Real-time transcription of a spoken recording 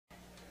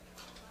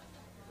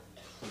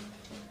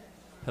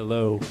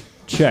Hello.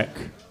 Check.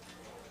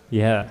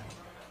 Yeah.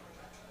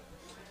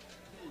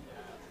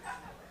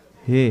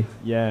 Hey.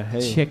 Yeah,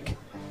 hey. Check.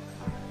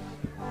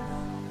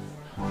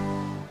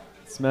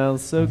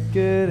 Smells so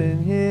good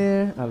in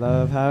here. I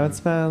love how it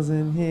smells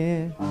in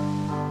here.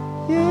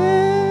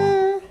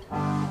 Yeah.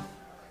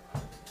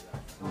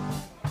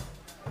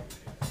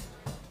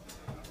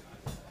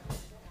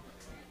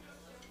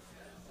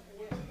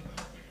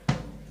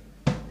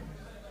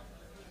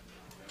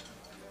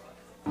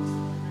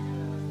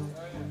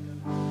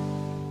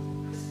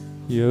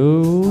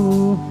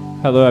 Yo.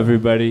 Hello,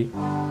 everybody.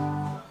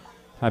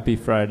 Happy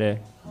Friday.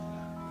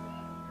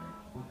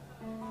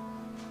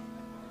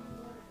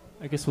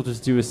 I guess we'll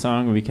just do a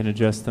song and we can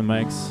adjust the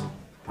mics.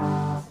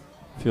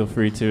 Feel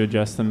free to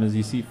adjust them as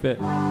you see fit.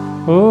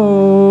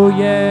 Oh,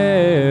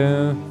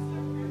 yeah.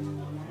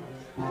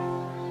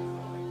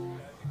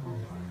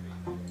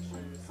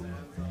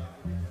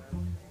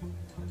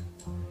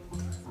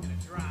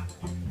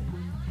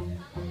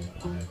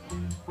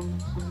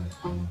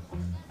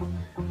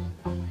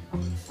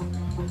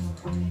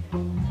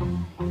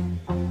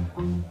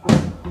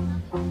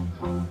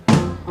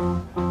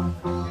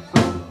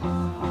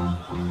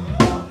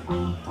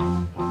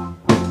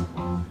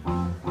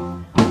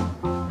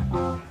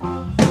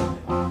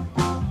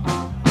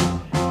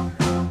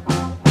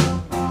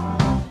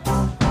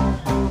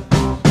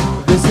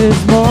 This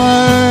is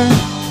more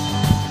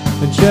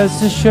than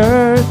just a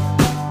shirt.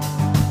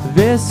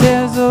 This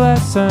is a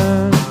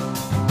lesson,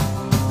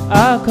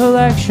 a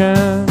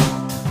collection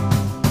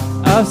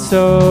of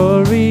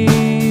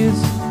stories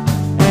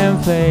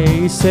and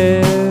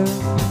places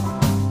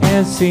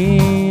and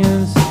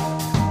scenes.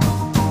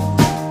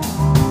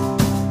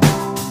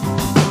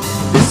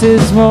 This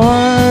is more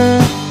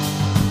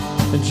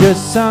than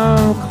just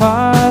some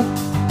cloth.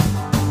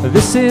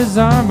 This is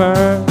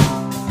armor,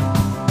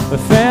 the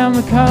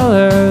family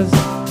colors.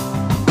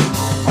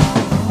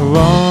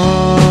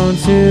 Want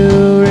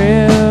to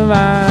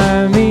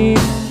remind me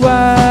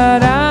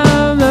what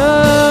I'm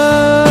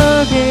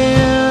looking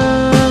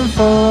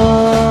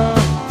for.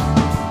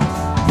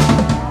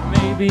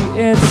 Maybe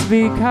it's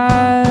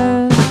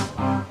because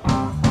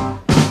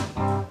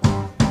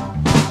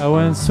I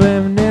went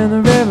swimming in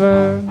the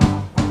river.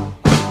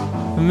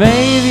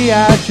 Maybe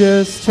I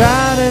just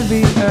try to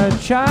be a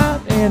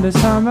child in the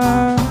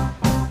summer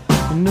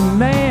and a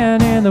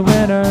man in the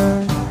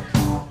winter.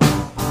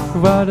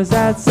 What does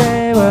that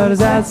say? What does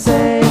that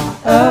say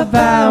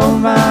about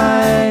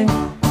my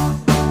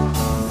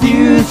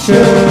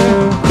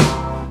future?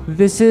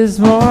 This is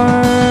more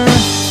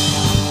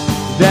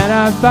than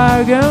I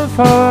bargained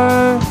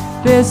for.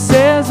 This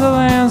is a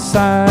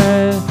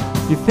landslide.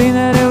 You think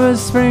that it was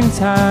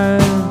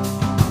springtime.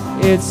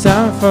 It's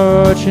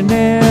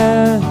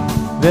unfortunate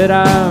that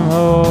I'm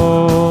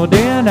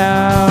holding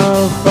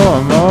out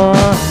for more.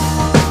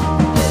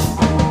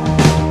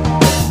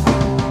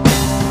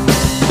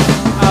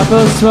 I'll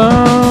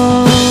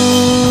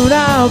postpone,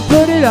 I'll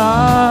put it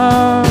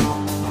off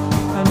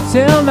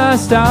until my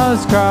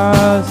stars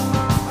cross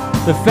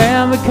the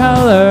family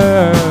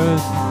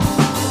colors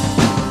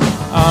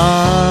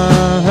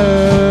on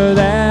her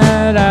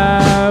that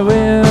I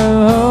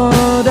will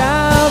hold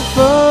out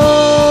for.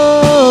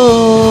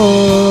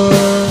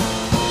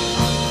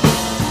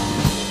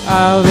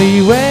 I'll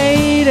be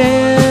waiting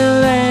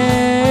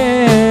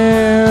there.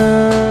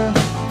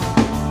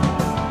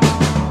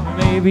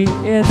 Maybe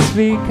it's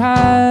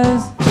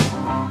because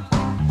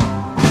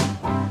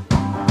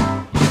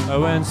I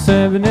went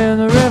swimming in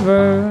the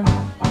river.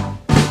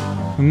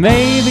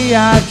 Maybe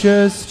I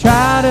just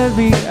try to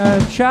be a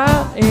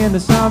child in the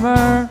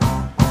summer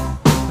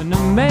and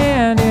a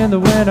man in the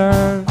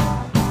winter.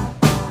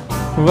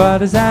 What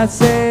does that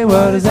say?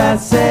 What does that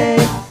say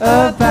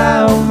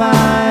about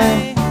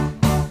my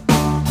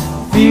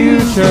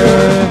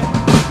future?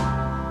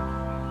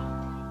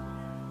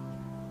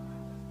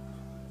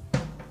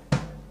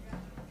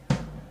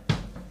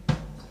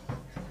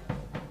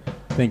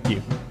 Thank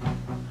you.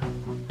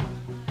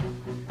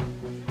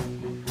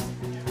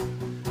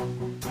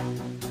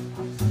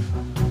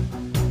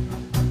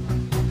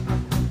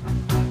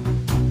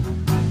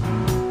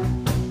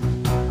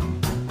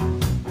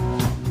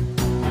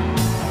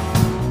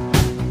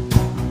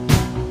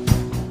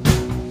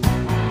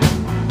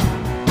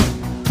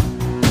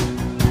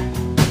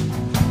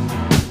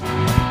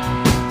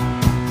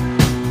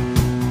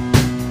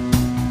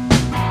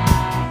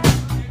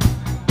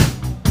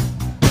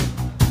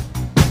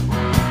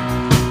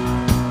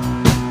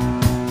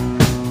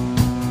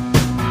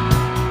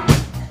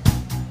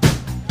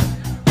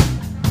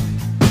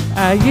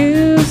 I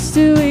used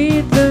to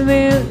eat the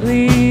mint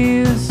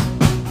leaves.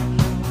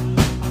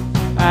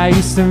 I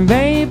used to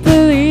make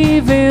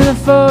believe in the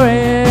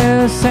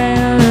forest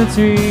and the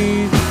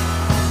trees.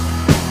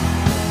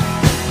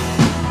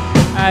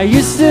 I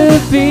used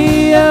to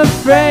be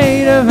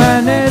afraid of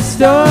my next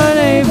door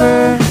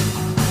neighbor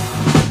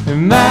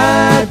in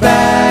my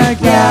backyard.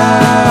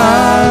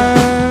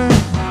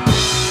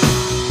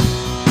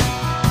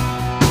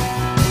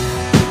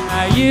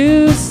 I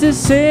used to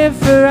sit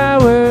for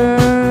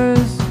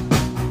hours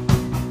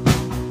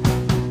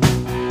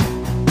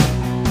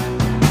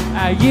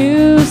I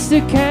used to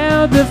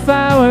count the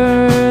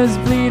flowers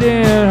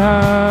bleeding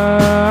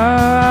heart,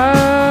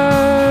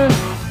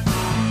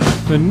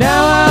 but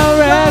now I'll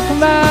wreck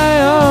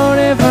my own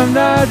if I'm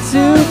not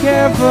too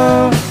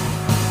careful.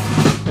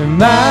 In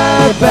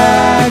my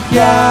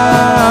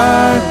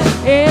backyard,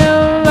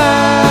 in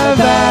my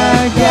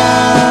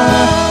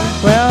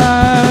backyard. Well,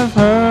 I've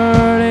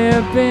heard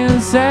it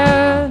been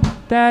said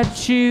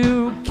that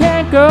you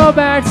can't go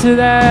back to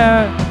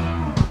that.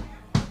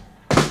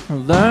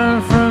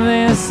 Learn from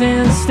this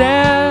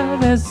instead.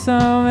 There's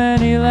so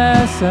many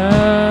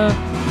lessons.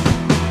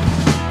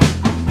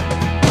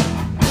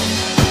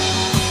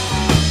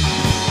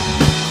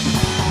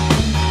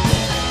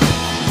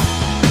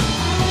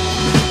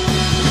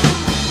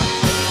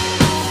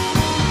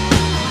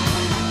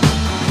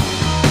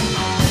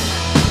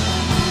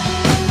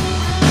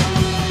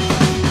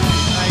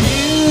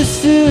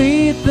 To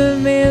eat the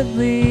mint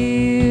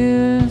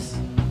leaves,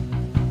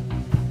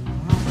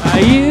 I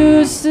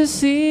used to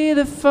see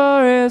the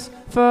forest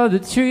for the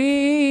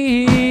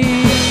trees.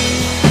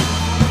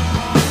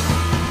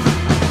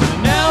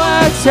 Now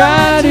I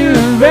try to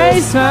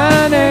embrace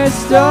my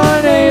next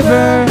door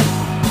neighbor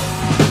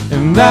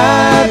in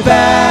my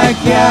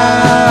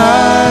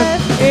backyard,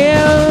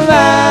 in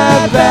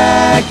my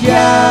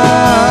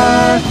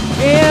backyard,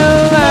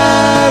 in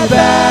my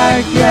backyard.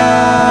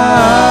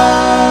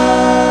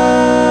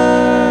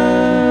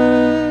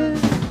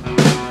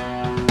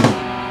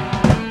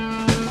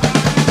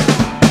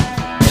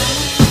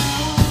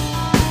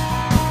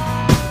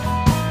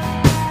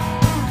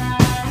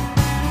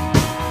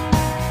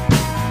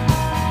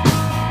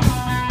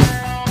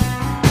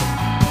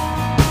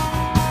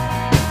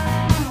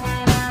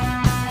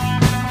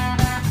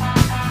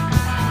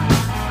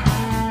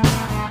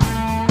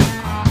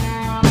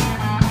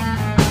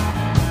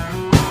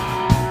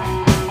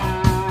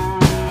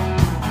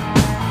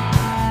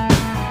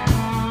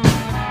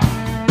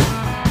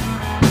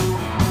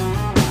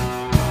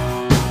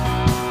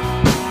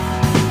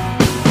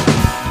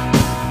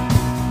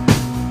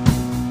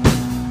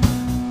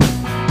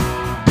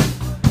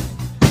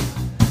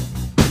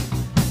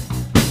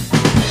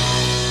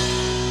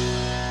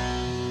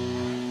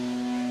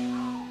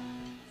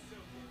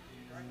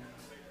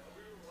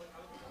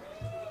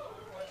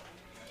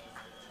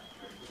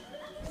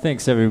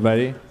 Thanks,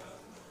 everybody.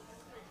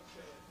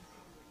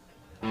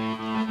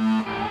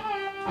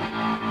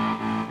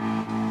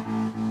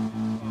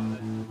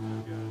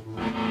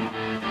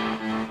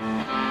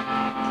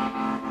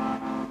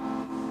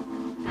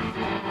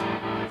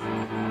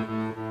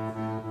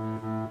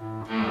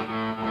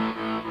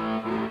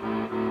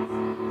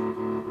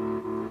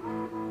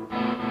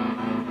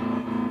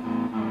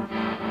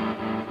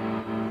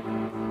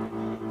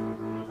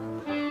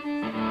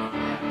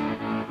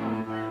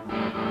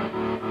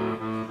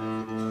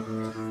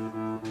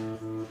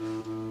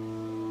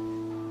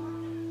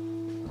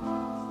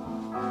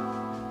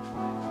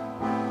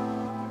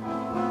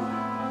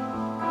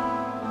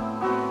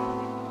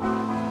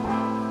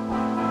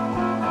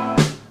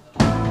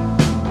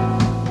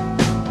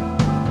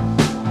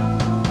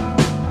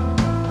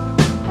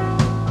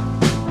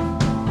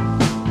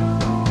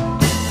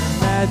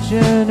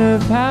 A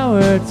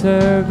power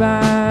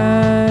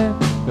turbine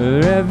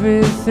where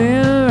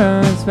everything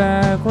runs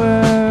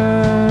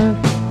backward.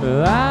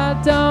 Well, I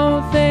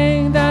don't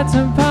think that's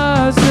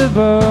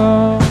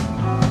impossible.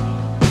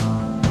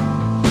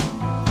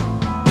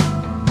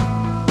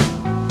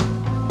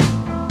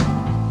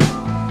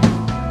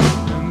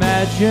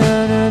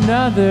 Imagine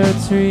another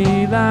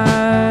tree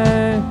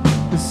line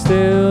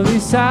still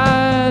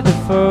beside the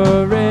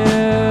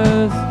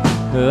forest.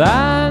 Well,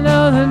 I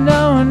know that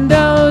no one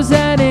knows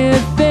anything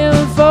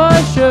for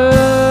sure.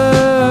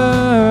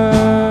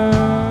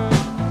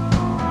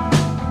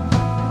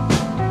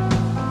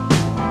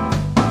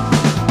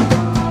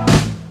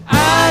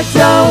 I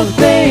don't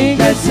think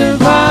it's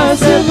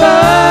impossible.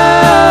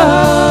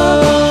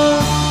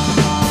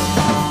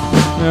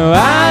 No,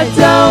 I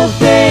don't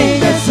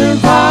think it's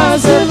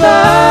impossible.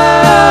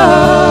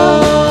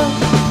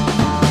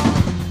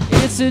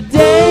 It's a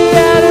day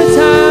at a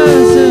time,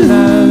 it's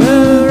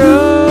another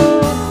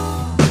road.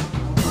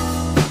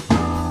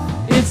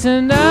 It's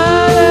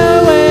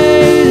another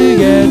way to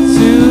get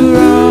to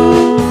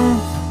Rome.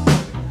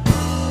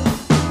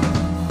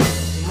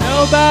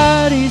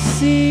 Nobody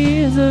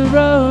sees the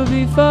road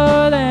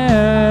before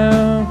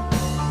them,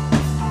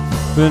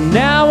 but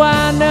now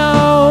I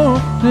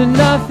know that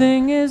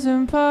nothing is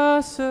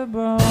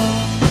impossible.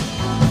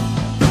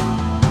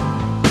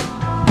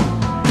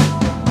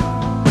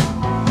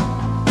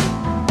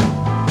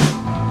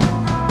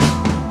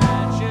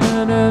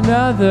 Imagine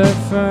another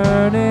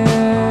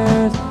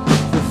furnace,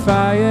 the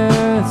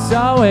fire's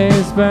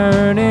always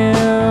burning.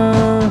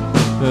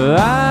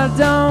 I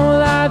don't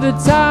like the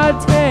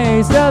tart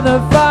taste of the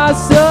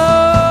fossil.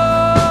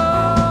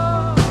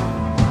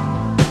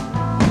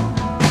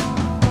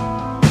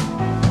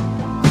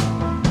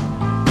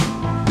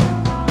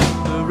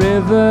 The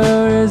river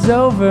is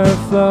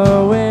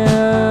overflowing,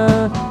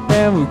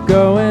 and we're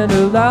going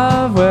to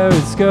love where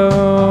it's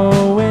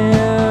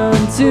going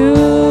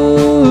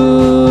to.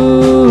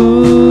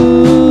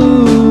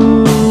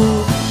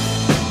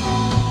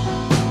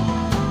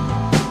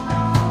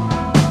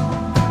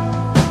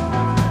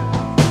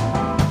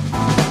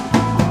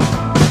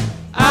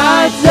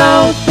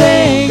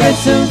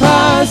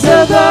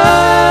 impossible.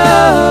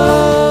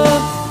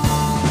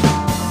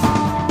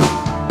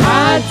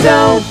 I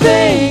don't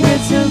think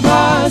it's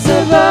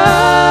impossible.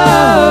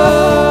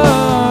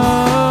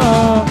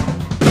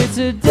 It's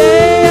a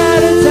day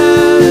at a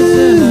time, it's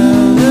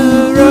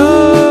another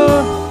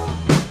road.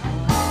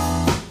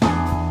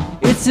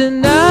 It's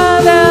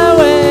another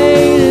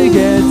way to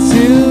get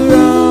to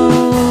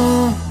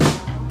Rome.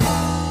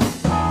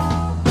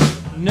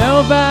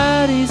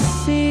 Nobody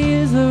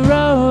sees the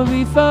road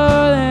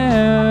before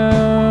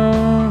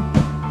them,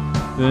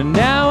 but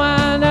now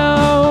I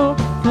know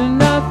that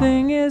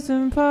nothing is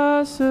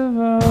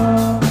impossible.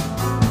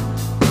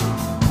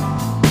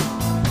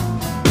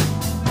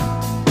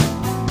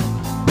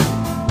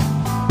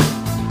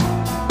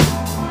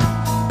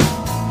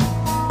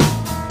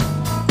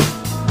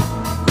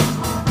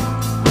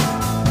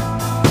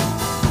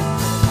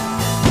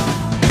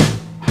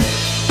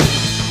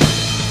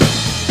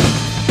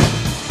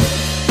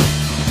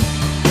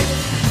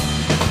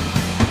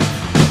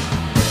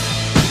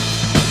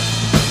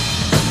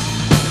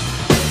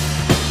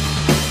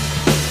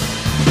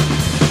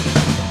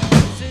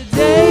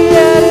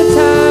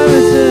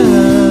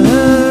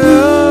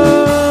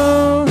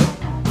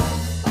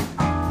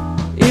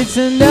 It's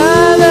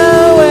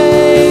another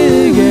way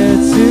to get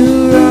to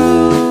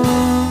Rome.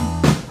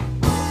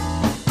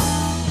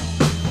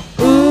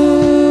 Ooh,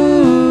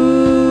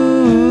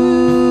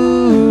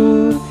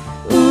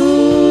 ooh, ooh,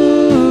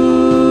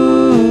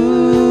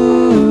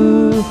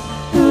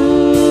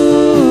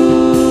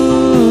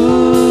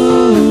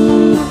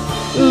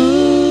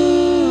 ooh.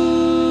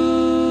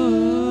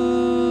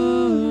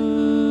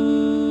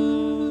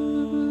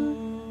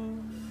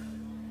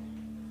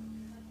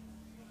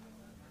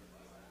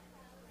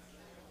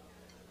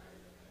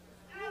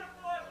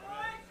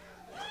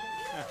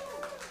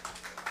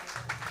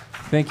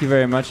 Thank you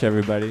very much,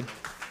 everybody.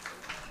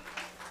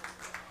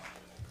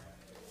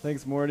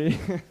 Thanks, Morty.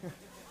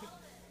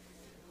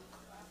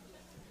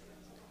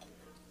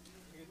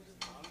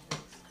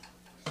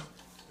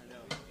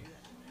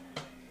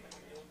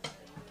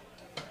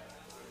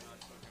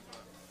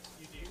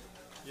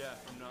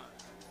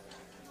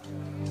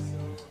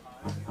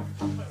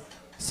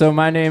 So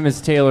my name is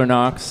Taylor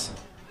Knox,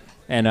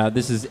 and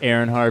this is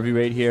Aaron Harvey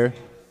right here,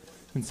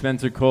 and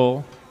Spencer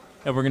Cole,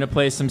 and we're gonna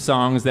play some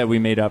songs that we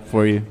made up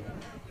for you.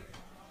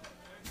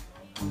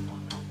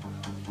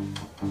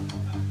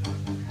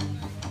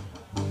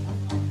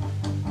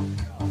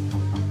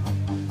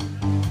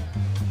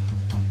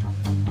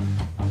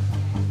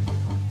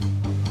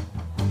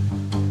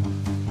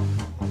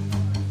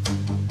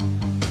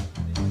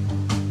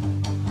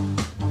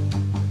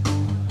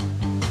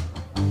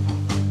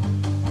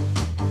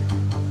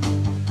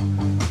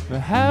 The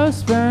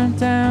house burnt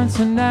down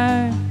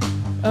tonight.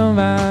 Oh,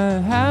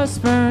 my house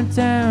burnt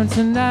down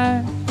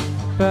tonight.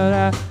 But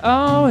I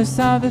always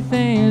thought that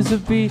things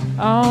would be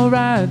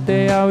alright.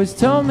 They always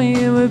told me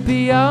it would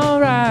be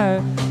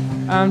alright.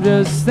 I'm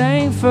just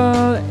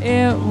thankful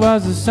it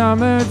was the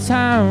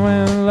summertime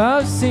when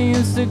love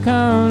seems to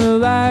come to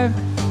life.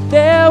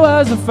 There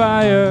was a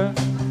fire.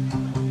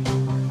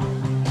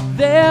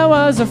 There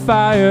was a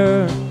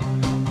fire.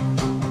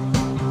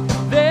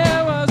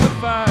 There was a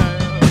fire.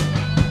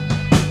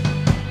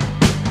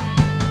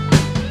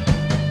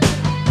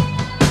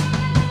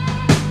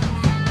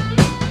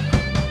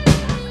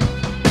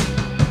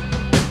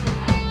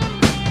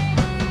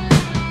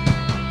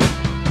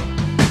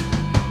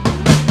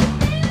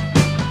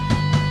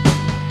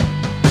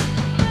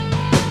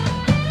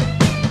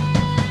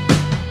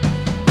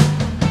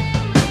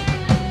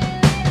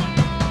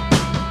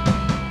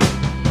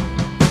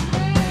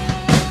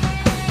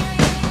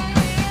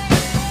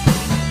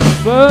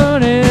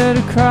 Floated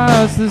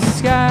across the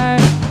sky.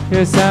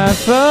 Yes, I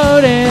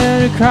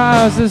floated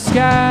across the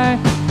sky.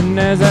 And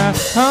as I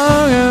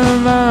hung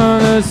among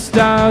the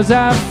stars,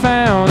 I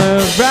found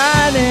the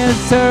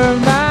brightness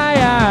of my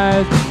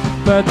eyes.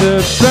 But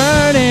the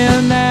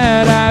burning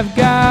that I've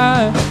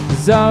got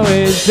is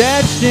always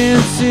etched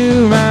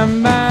into my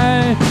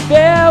mind.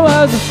 There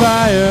was a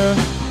fire.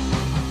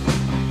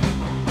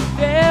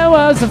 There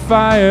was a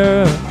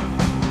fire.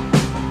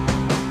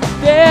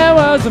 There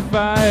was a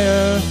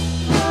fire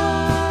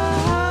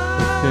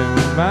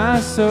in my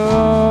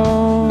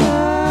soul,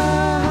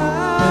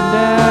 and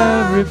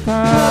every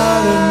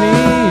part of me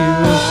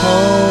was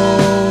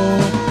whole.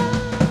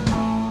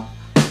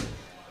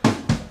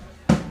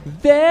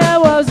 There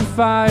was a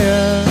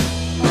fire,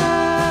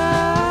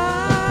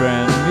 a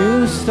brand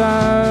new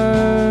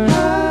start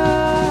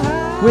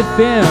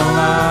within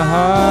my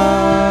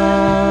heart.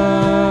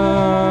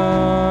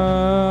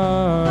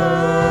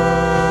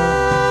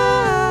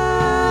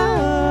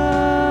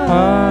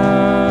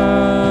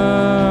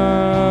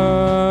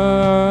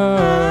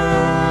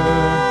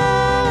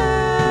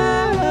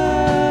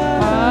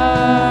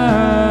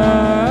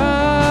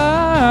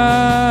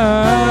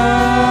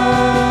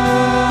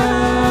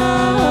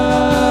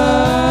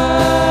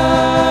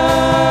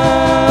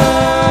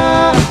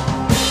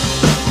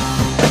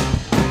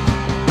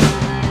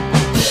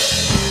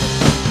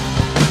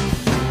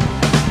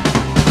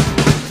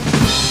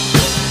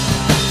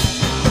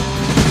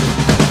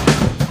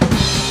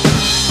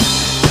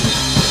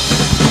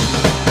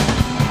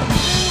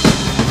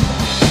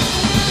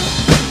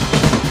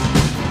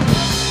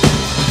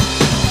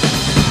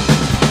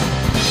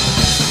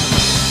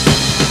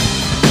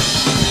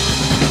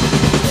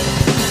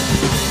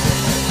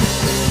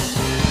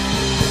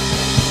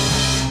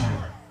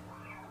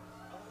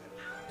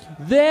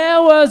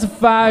 was a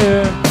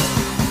fire.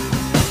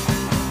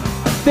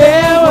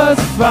 There was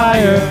a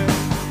fire.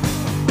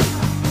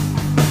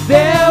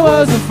 There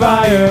was a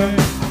fire.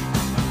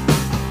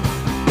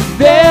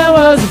 There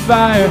was a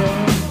fire.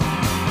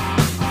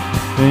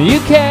 And you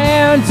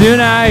can't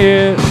deny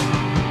it.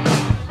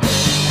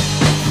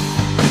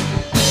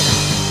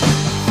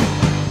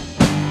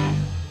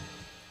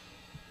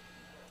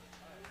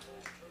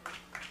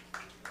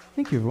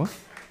 Thank you, everyone.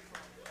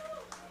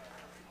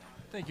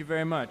 Thank you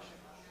very much.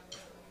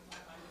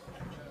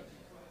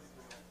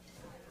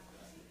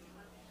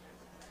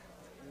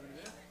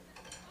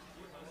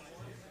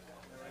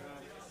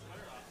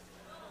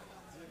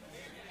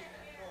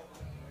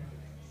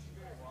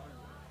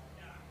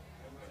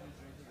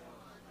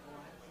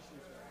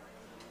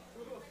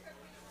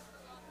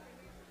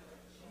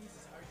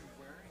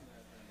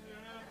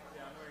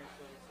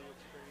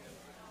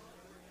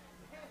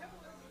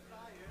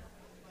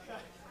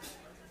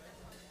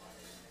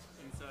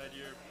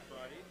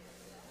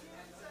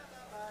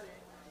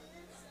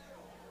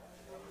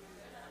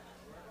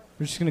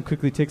 We're just going to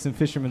quickly take some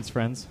Fisherman's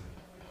Friends.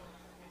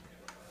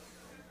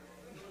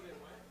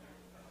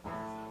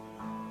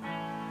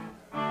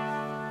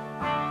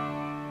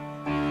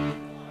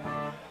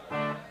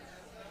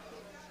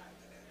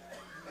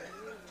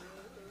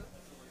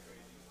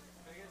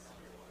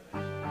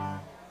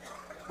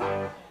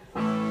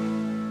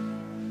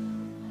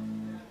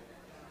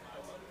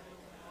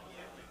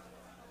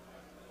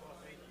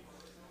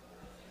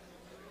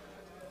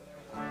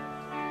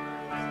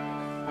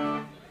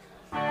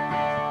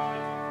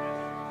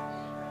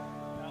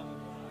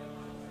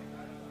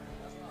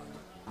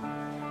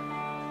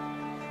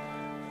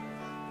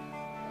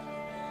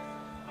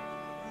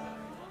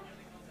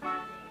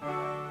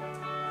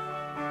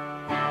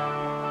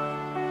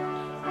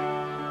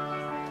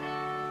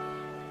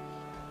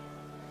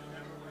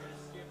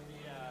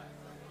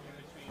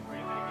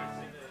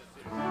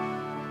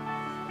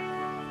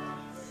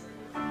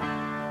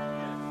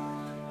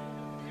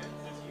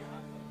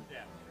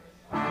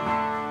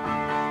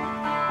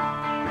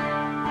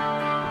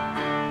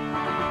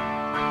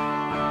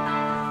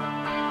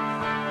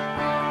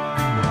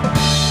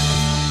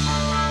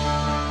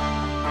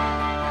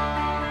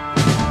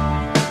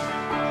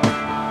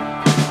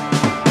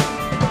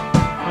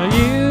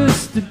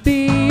 To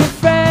be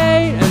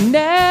afraid of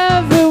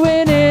never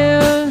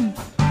winning,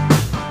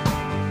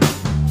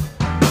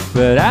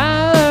 but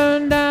I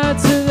learned not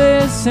to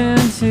listen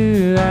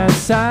to that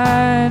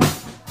side.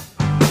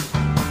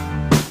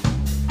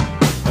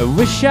 I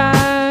wish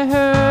I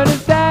heard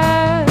of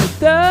that at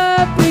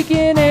the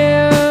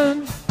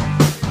beginning.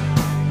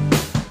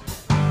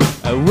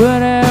 I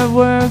would have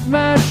worked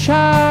much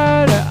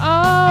harder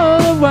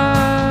all the while.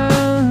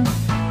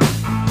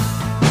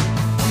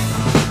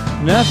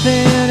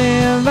 Nothing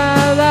in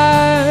my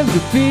life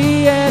could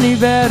be any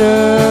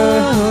better.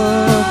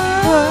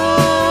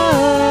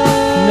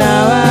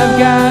 Now I've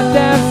got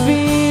that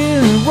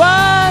feeling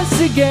once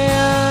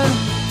again.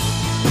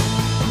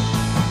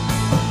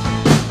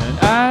 And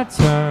I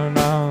turn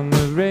on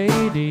the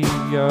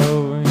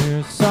radio and hear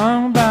a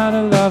song about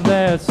a love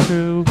that's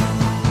true.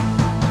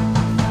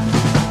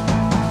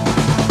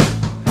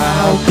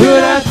 How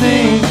could I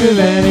think of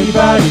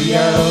anybody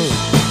else?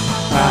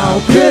 How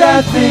could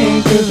I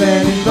think of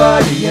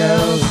anybody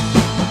else?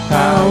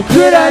 How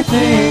could I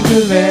think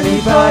of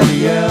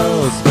anybody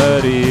else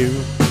but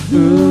you?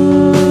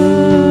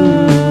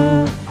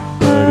 Ooh,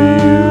 but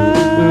you.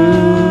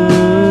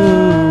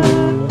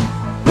 Ooh,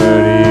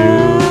 but you.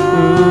 Ooh.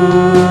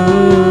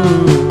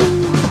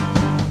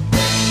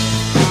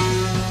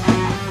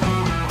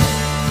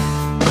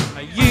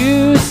 I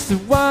used to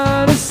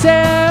want to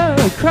sail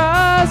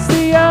across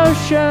the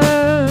ocean.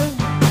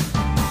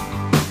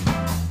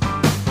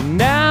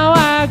 Now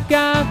I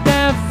got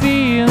that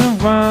feeling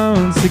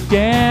once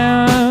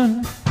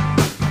again.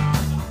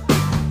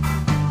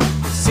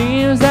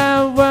 Seems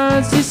that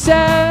once you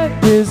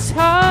set this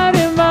heart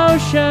in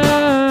motion,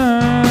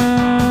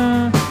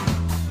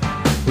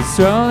 it's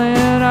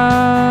rolling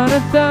on a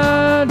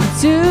thunder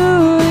to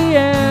the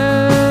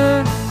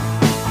end.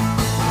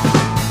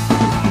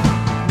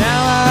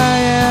 Now I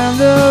am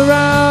the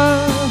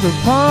rock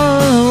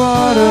upon the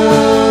water,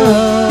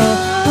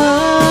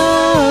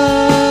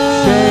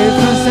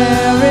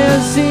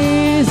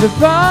 seas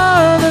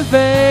upon the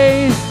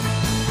face.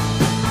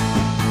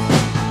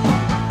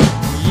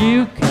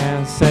 You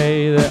can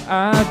say that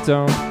I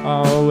don't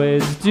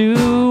always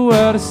do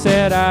what I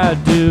said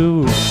I'd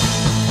do.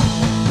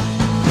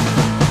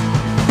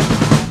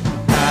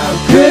 How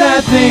could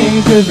I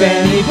think of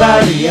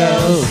anybody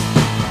else?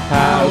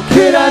 How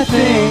could I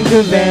think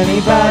of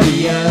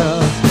anybody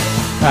else?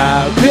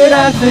 How could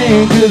I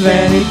think of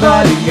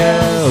anybody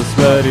else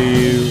but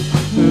you?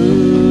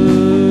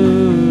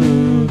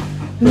 Ooh,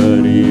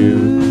 but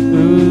you.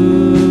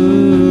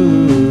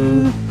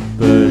 Ooh,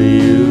 but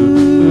you.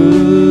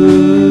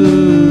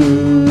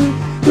 Ooh,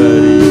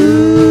 but you.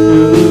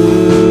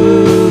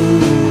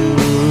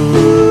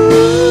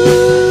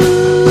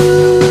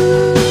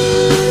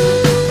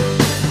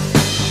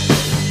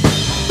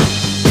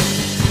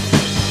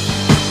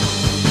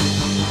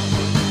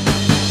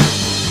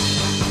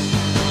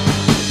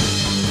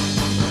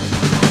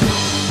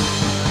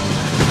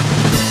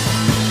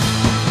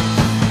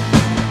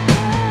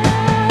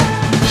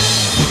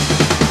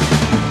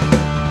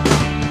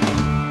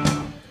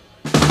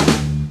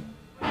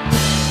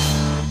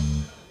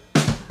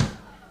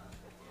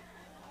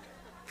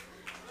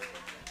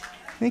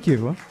 Thank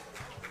you.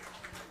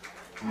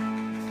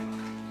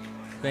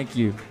 Thank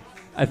you.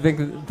 I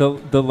think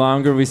the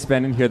longer we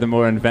spend in here, the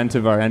more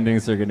inventive our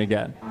endings are going to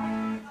get.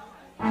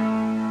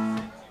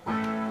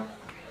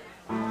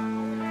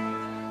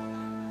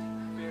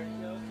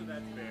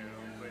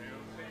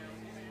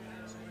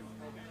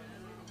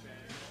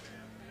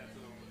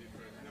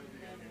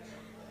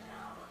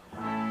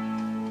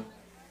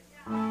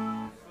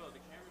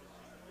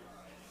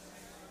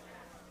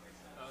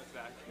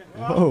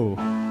 Whoa.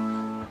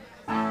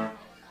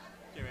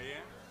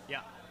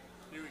 Yeah.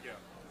 Here we go.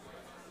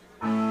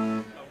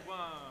 1,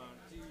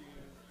 2,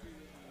 3,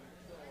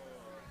 4.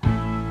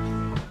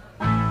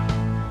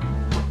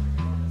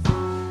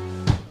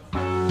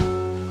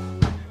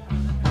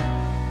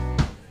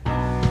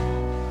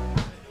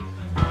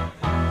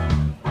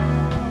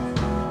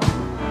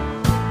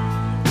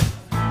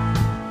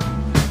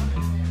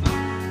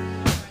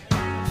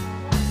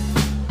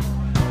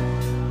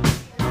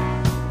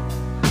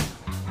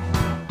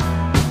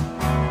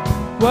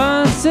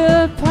 Once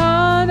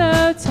upon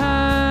a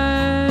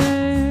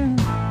time,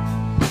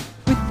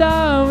 we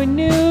thought we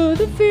knew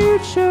the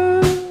future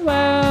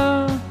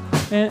well,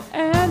 and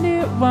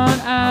anyone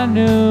I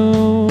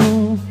knew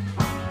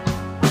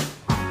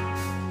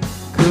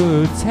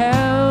could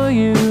tell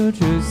you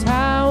just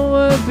how it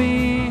would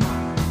be.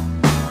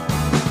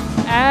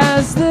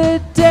 As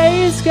the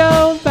days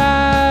go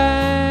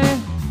by,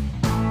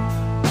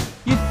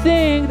 you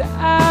think that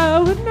I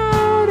would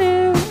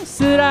notice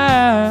that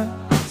I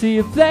see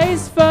a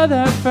place for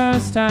the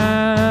first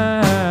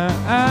time,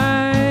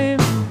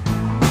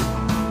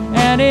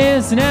 and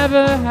it's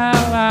never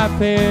how I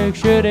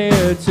pictured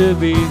it to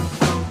be.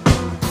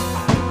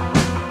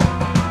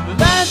 The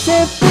lines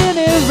have been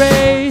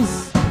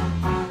erased,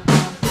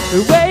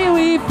 the way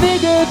we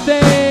figure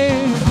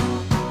things.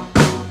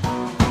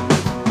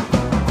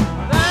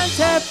 The lines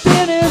have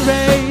been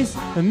erased,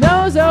 and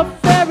those old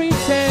fairy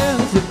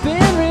tales have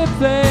been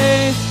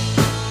replaced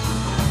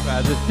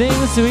by the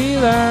things we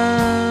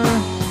learn.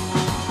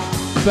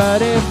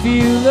 But if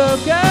you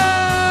look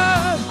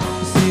up,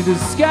 you see the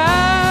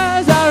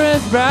skies are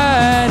as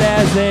bright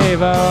as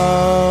they've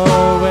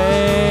always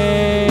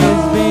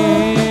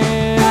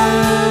been.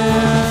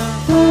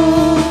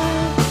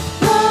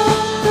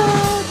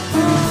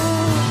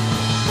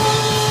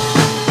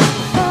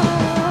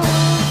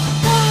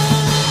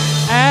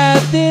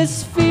 At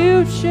this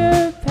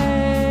future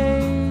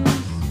pace,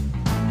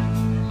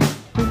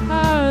 we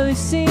hardly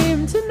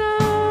seem to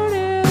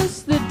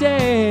notice the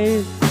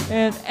days.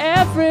 And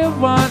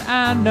everyone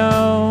I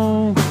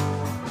know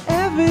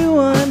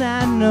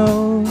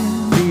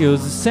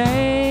feels the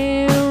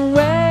same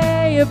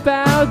way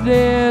about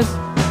this.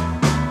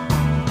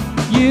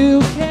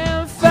 You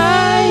can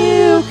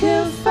fight,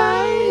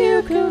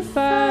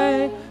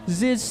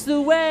 'cause it's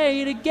the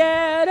way to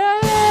get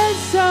ahead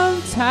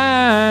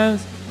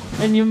sometimes,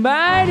 and you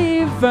might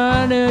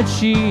even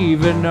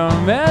achieve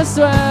enormous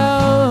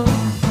wealth.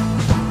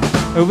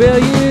 Or will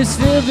you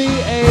still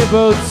be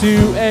able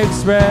to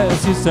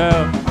express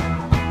yourself?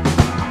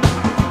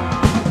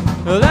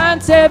 The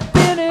lines have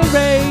been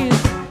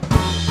erased,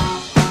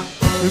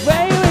 the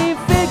way we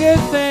figure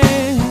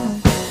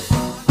things.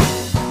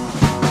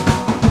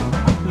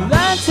 The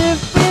lines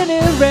have been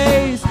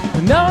erased,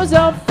 and those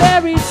old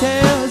fairy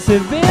tales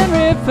have been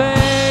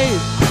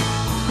replaced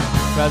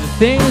by the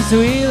things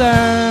we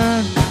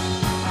learn.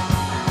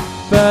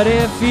 But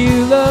if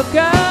you look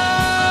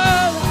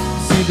up,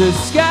 see the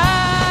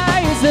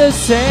sky is the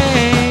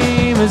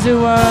same as it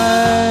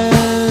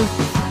was,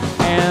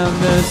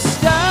 and the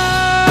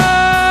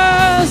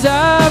stars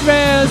are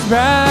as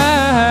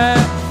bright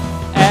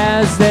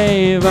as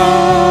they've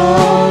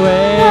always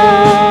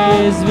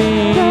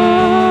been.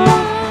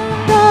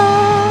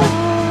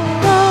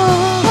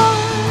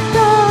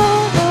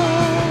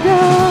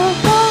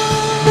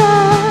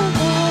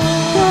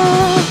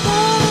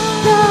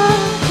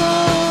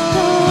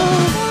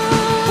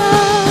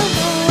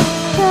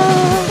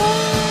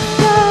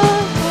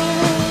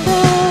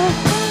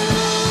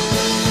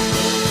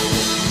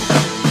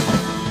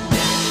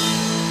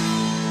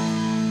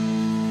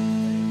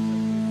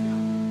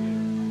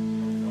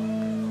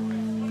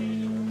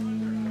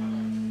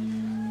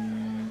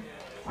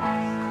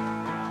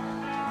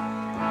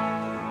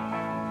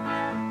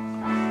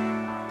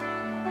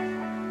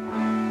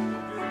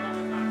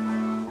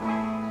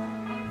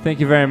 Thank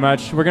you very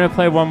much. We're going to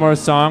play one more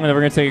song, and then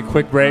we're going to take a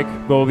quick break,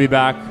 but we'll be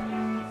back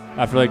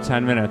after like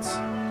 10 minutes.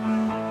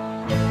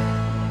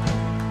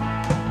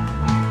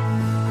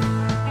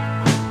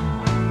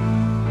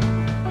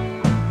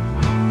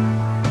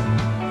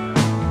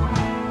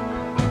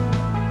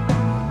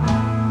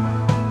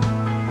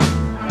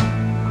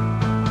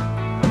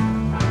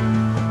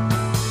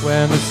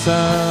 When the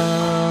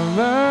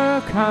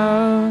summer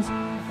comes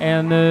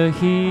and the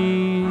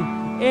heat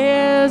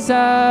is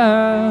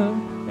up,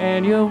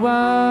 and you're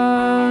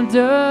wondering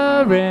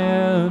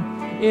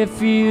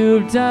if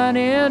you've done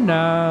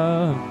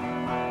enough,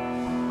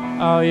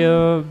 all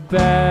your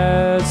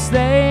best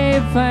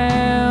laid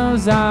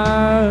plans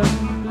are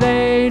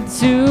laid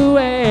to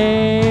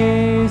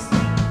waste.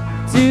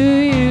 Do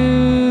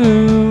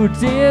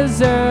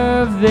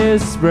of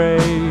this spray.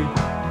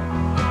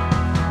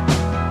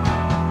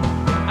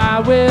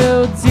 I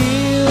will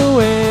deal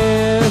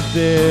with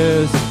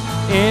this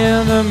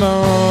in the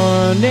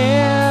morning,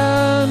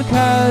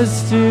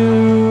 'cause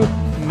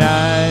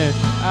tonight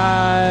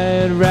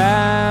I'd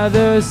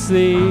rather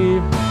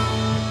sleep.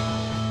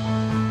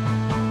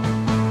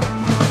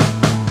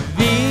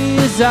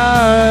 These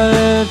are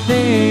the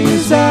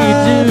things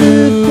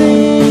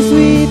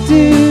we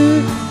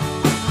do.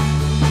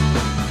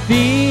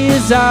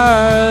 These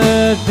are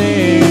the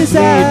things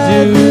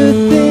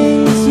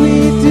we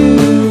do.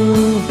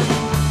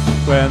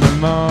 When the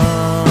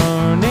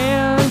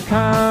morning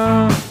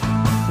comes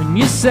and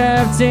you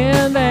slept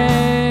in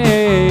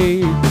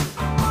late,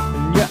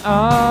 and you're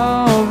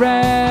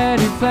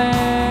already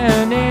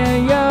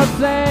planning your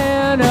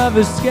plan of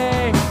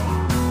escape.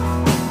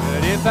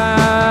 But if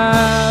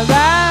I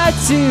lie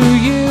to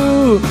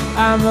you,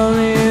 I'm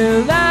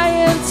only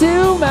lying to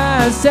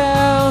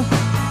myself,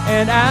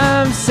 and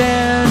I'm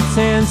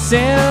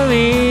sentencing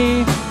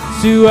me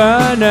to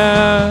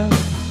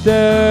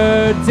another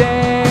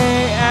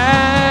day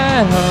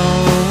at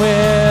home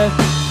with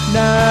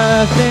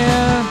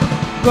nothing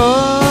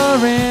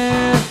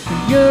boring.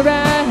 You're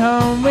at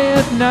home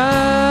with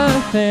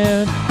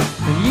nothing,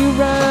 and you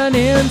run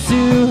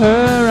into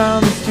her on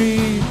the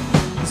street.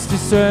 It's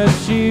just what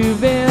you've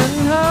been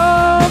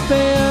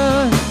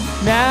hoping.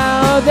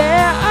 Now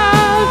there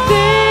are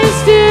things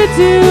to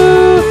do,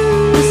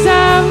 'cause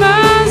I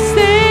must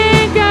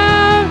think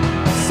of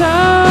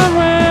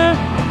somewhere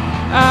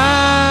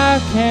I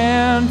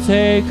can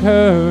take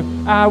her.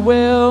 I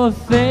will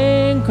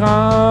think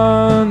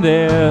on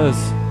this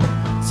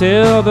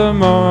till the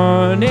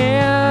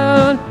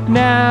morning.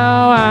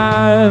 Now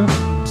I'm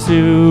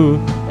too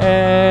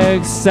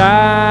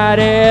excited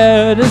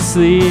to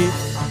sleep.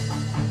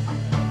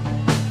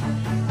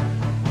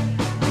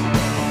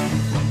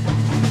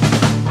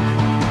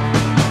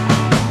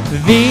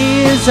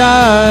 These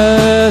are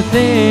the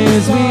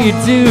things we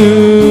do.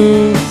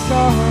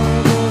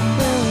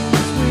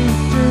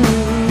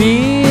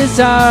 These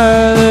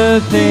are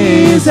the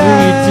things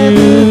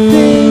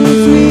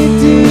we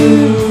do.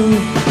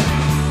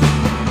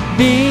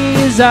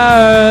 These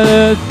are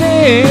the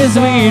things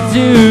we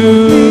do.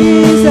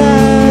 These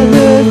are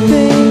the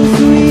things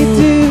we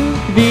do.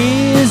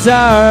 These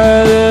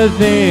are the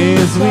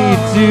things we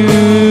do.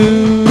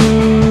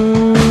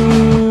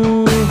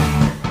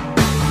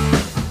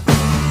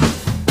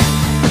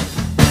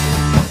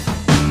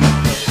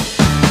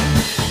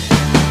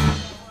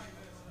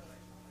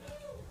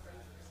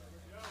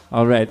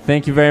 All right,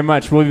 thank you very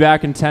much. We'll be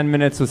back in 10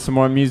 minutes with some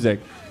more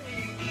music.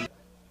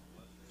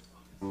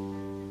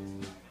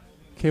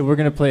 Okay, we're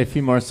going to play a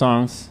few more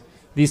songs.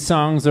 These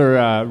songs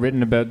are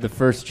written about the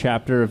first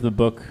chapter of the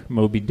book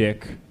Moby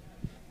Dick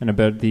and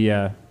about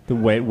the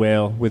white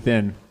whale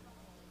within.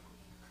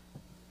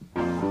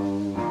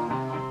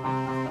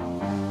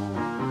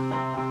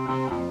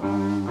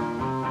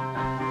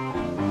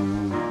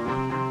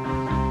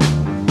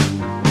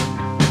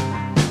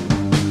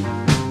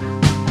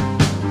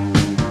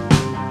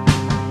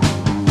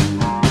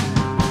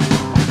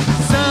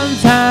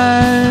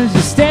 Sometimes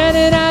you're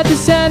standing at the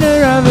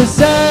center of a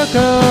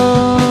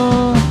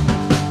circle,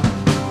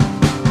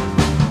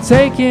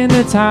 taking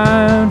the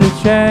time to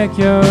check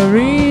your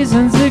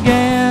reasons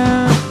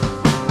again.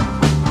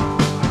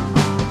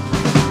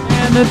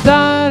 And the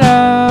thought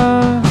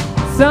of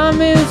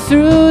thumbing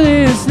through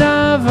this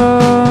novel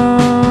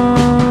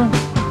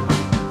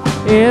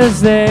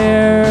is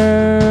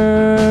there,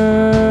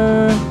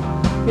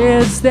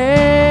 is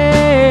there,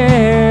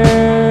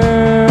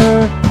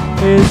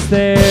 is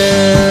there.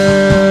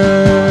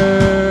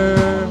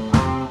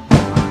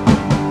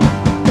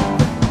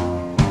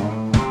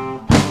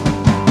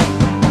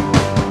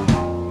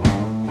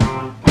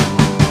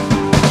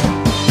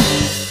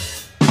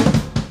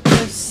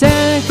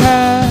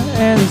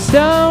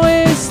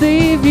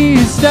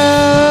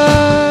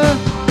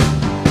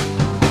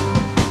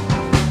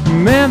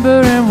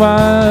 Remembering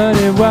what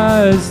it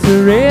was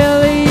to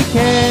really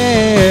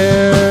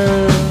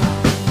care.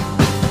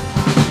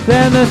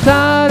 Then the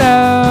thought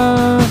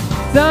of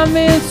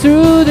thumbing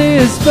through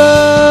this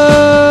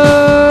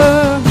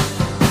book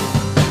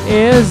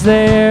is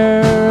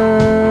there.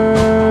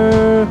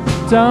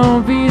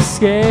 Don't be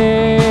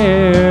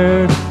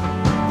scared.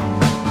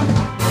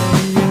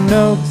 You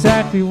know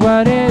exactly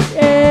what it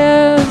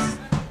is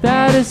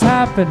that is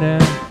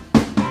happening.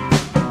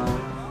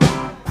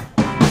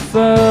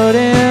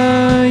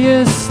 Floating,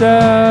 you're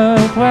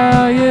stuck,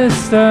 well you're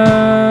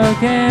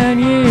stuck,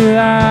 and you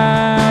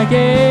like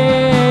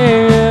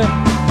it.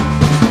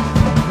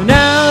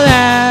 Now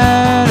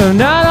that I'm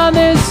not on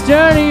this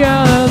journey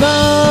all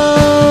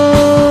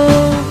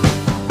alone,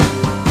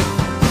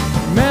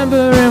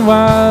 remembering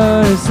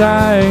what it's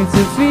like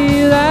to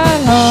feel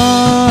at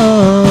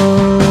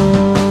home,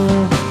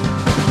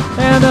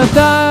 and the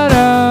thought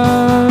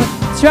of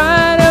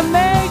trying to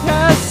make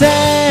her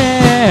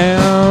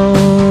sound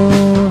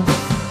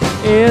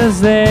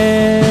is there.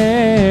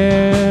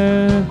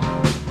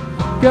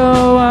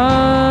 Go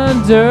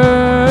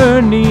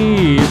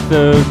underneath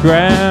the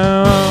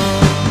ground.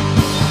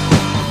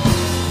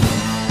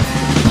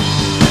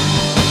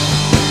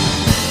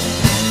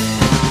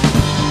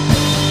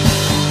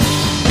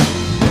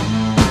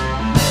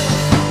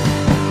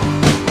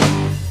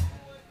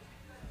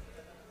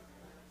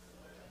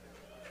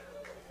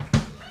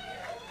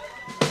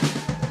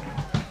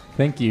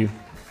 Thank you.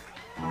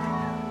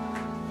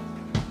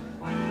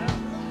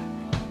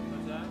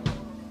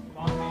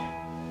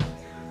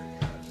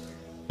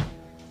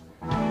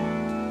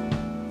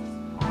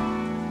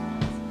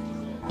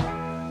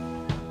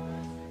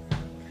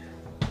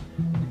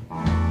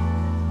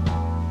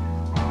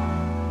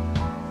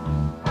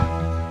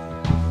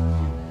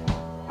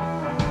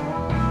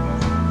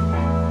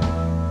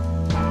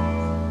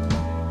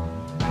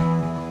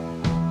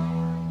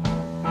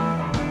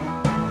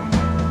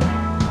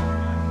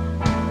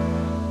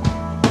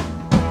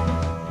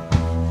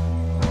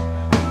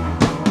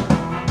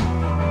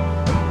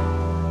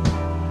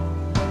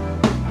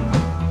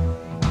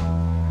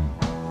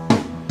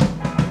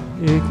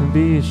 It can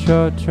be a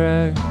short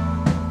track,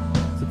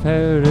 it's a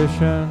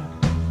perdition.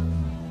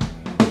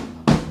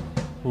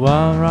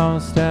 One wrong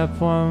step,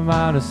 one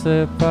minor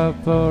slip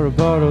up, or a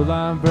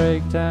borderline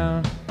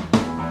breakdown.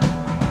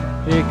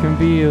 It can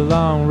be a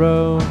long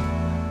road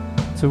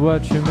to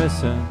what you're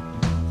missing.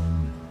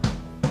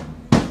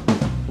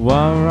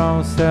 One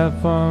wrong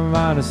step, one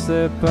minor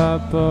slip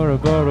up, or a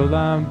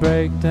borderline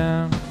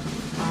breakdown.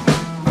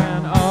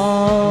 When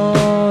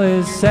all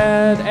is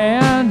said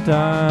and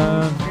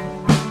done,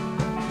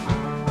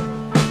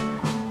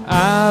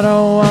 I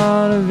don't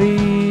want to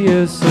be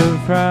a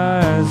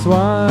surprise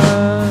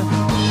one.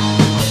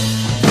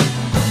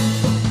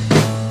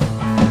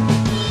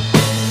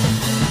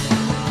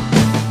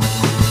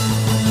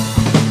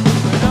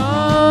 When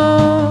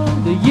all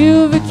that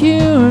you've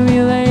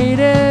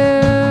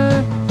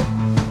accumulated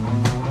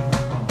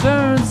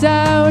turns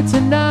out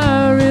to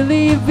not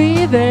really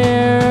be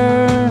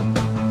there,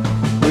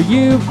 will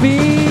you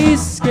be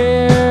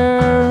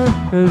scared?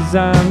 'Cause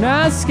I'm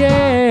not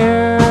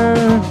scared.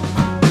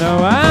 No,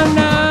 I'm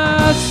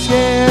not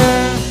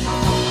scared.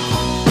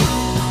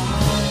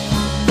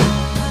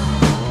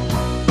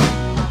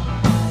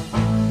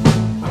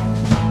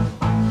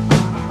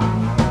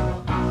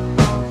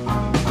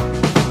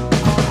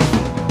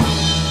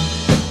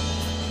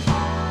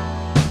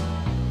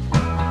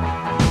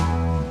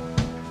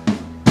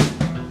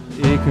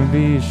 It can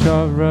be a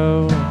short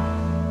road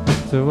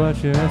to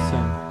what you're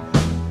missing.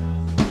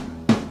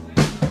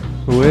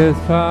 With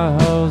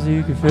potholes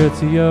you can fit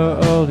to your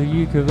older,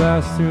 you can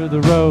blast through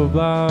the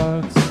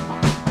roadblocks.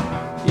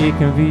 It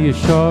can be a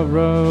short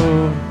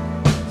road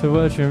to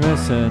what you're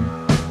missing.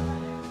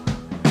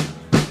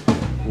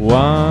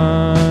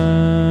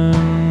 One.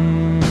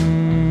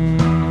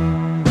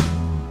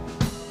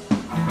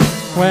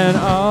 When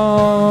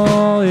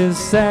all is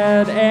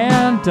said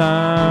and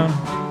done,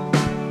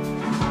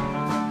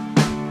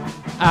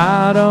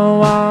 I don't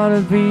want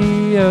to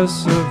be a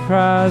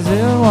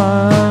surprising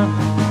one.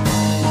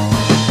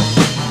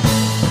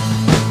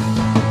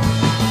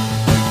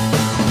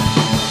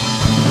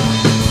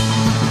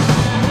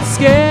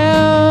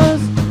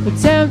 Scales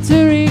attempt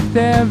to wreak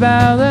their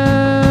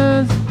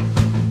balance,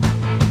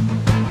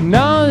 and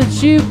all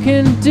that you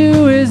can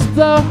do is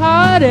blow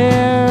hot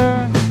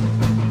air.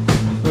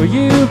 Will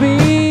you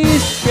be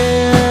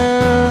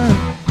scared?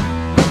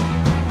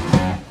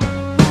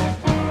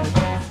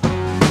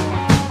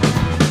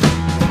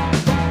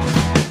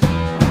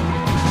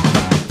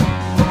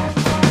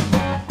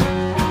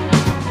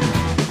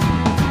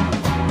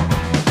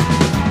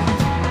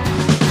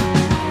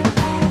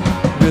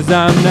 'Cause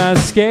I'm not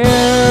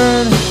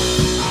scared.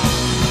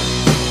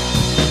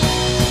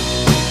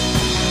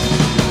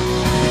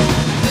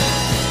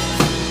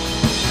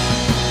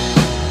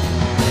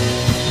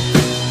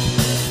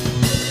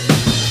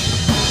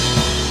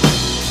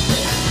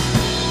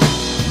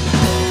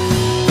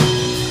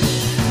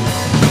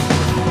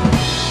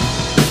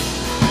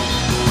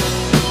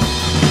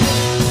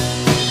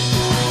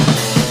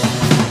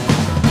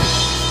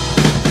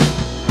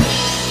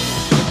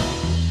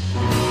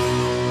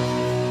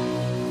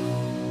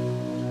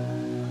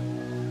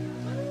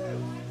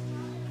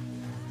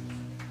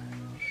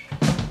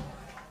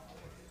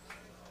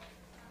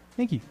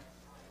 Thank you.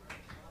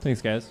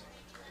 Thanks, guys.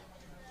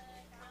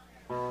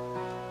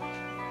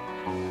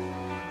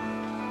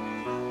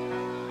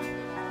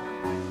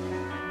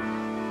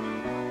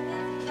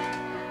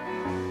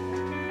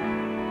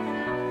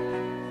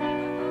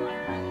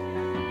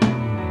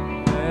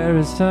 There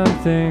is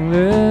something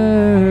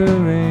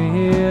looming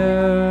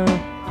here.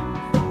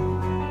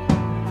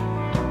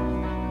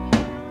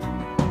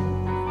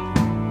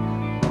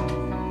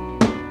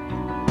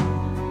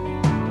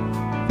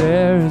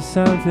 There is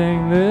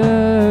something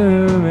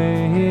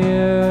looming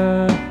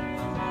here.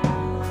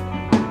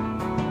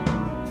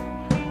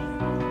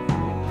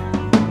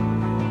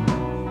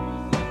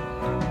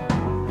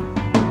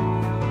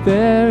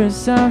 There is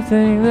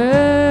something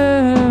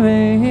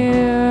looming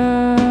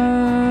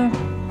here.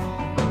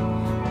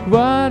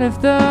 What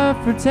if the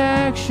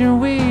protection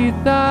we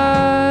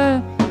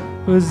thought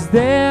was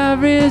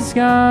there is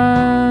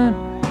gone.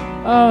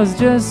 Oh, it's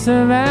just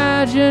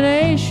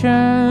imagination.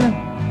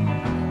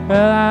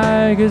 Well,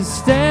 I could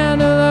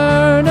stand to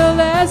learn a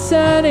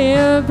lesson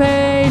in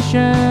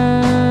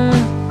patience.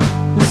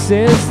 This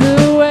is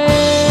the way.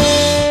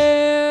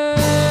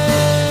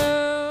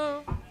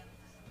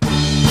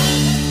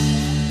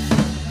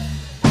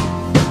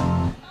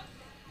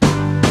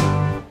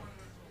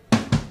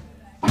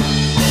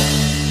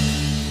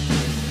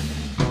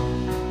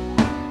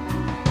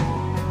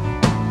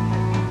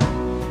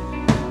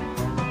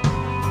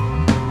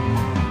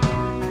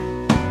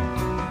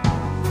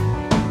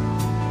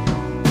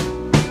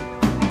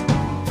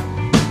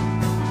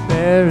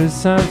 There is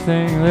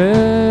something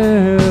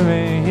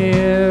living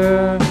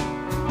here.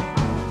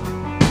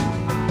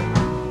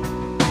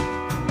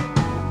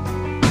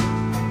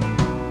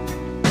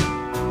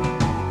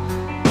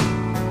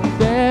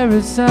 There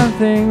is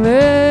something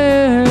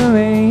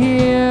living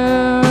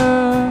here.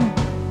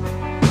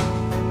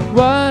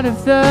 What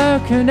if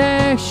the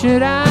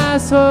connection I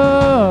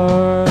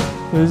swore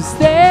was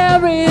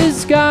there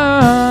is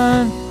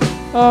gone?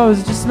 Oh,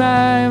 it's just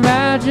my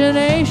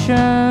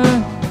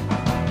imagination.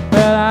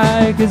 Well,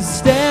 I could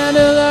stand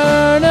to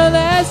learn a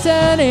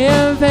lesson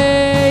in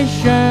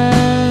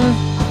patience.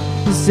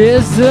 This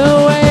is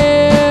the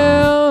way,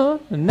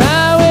 and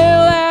I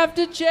will have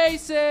to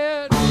chase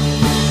it.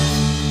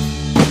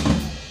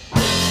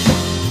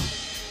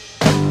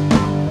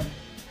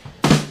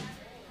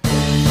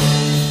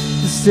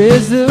 This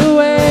is the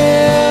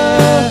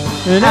way,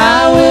 and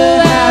I will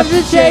have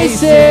to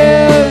chase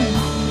it.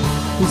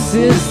 This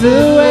is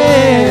the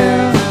way,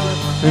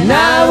 and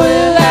I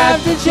will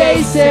have to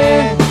chase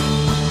it.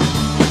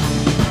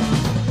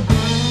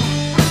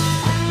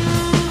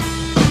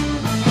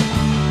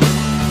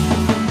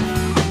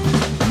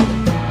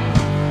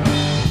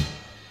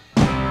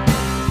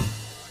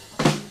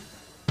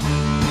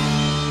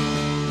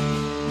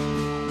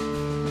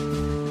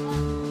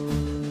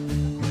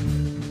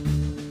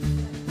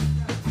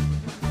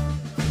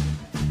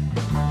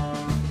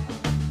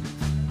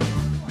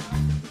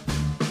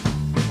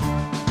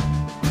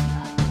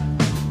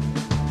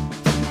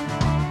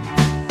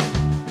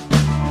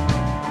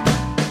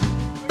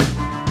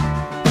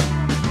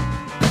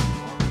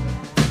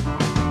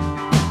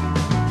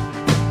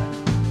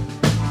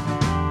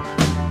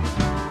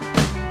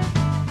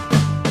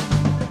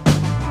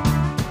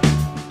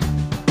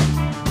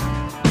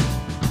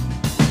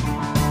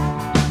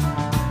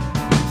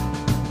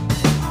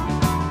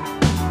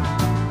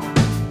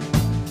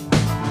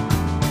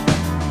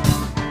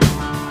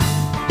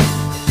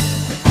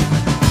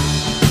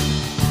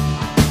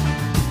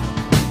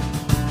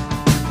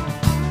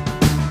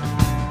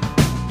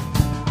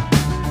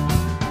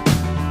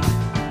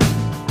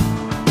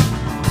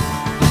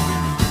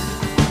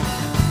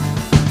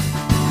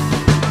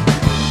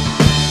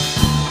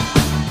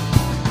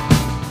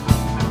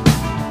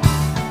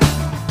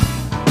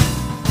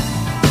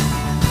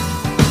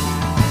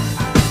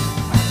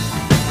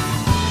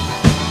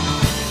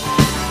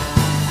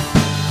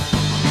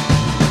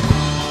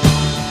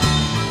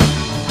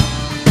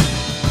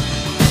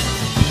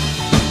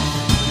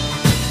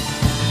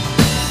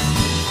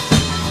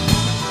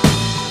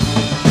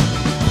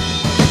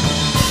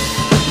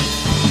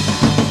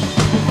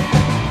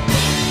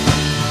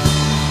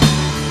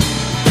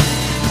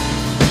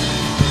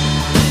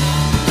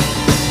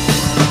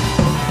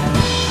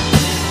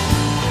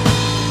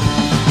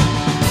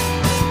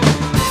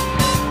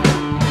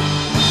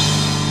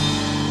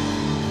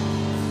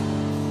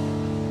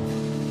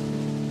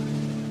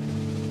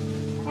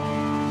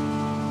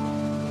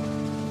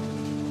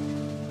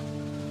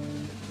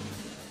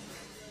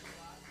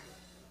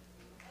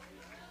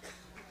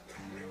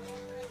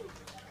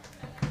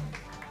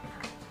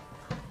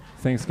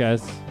 Thanks,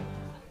 guys.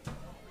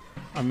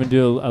 I'm going to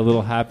do a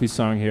little happy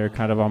song here,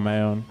 kind of on my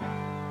own.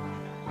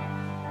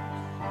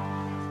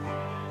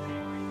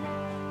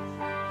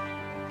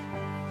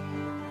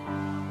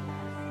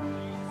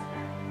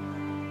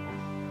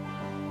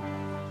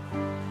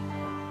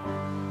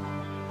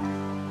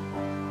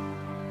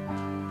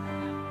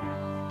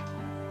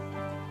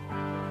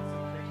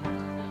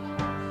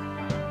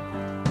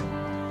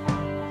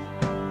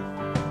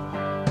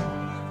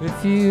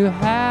 If you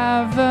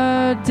have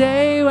a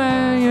day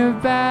when you're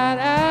bad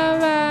at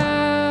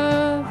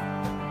math,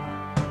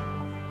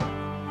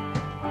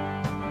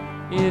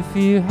 if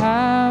you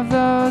have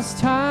those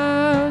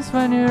times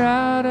when you're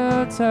out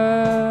of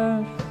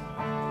touch,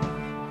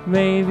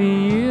 maybe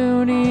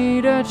you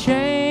need a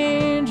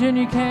change and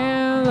you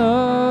can't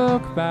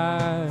look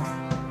back.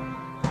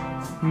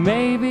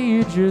 Maybe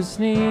you just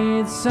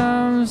need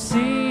some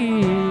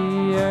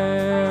sea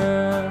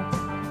air.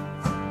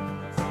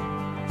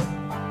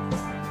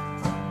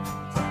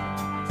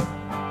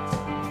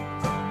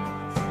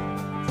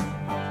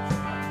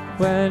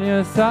 When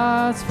your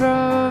thoughts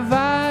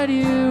provide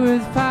you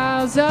with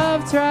piles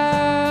of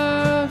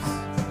traps,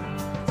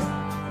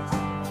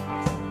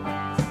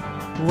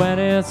 when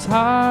it's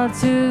hard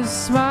to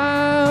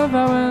smile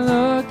but when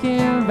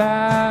looking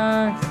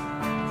back,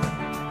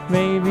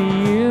 maybe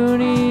you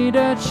need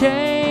a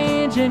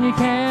change and you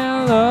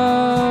can't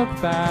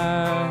look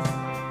back.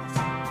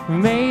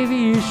 Maybe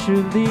you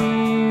should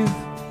leave.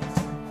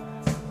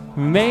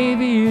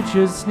 Maybe you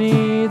just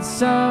need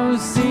some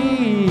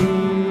sea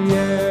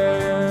air.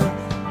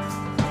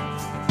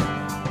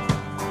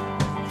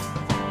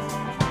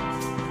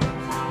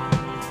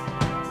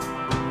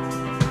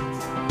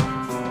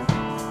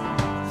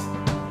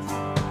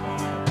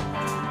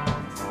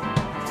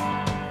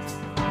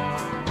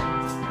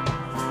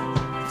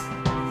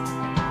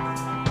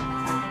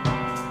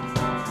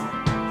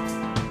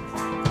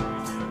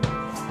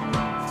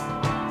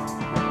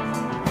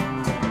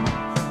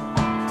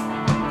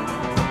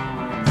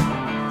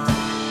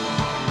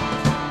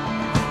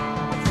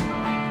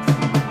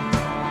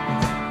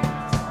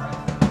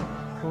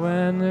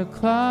 When the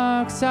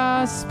clocks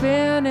are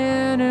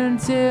spinning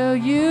until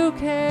you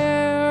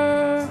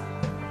care.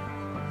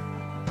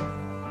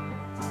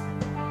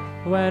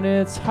 When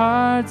it's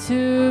hard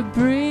to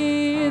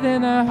breathe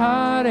in the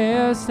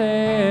hottest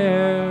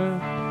air.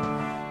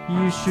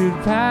 You should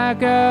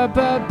pack up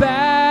a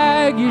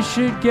bag, you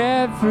should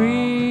get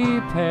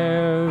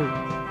prepared.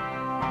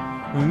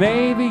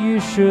 Maybe you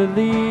should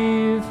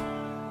leave.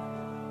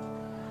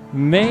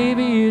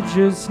 Maybe you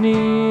just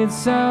need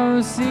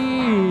some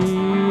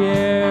sea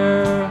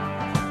air.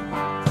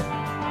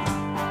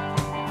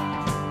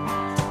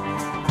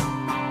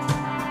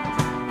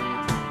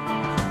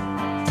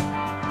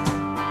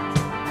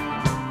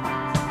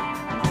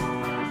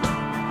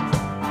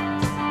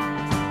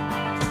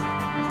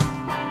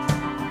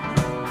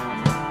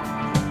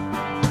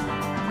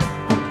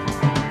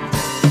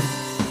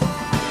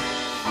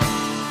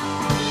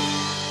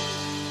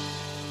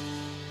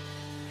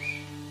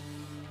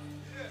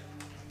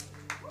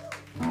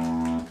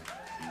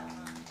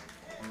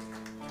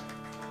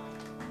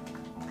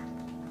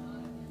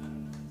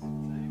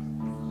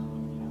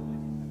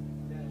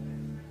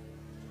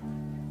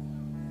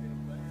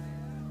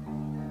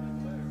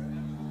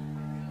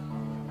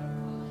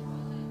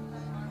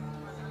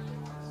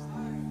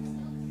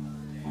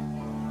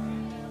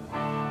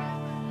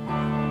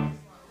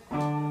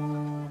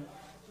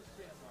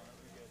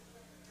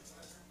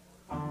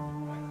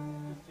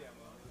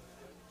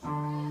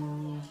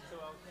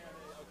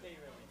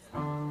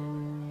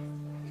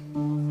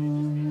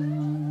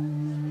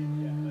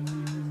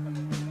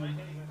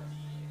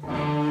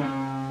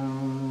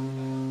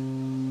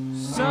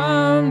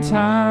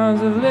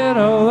 Sometimes a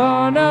little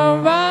or no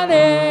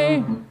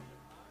money,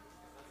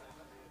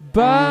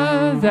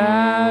 but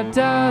that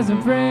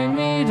doesn't bring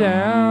me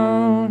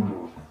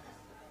down.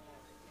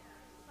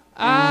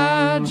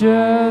 I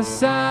just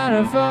signed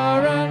up for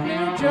a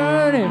new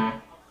journey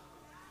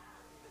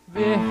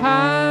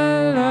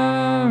behind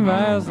the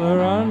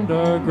Masler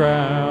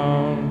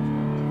Underground.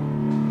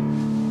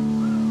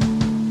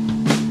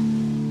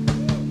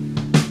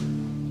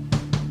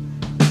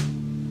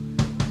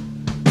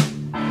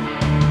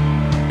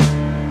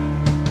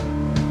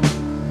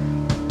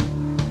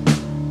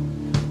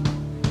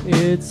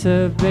 It's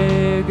a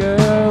bigger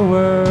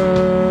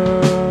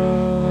world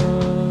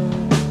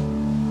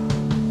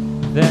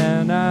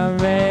than I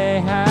may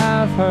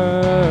have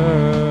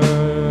heard.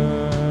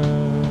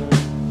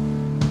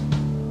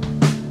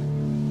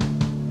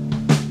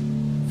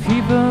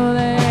 People,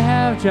 they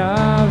have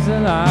jobs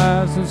and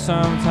lives, and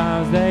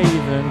sometimes they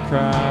even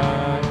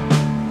cry.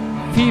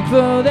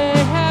 People, they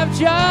have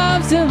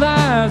jobs and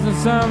lives, and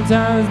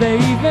sometimes they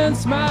even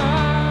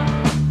smile.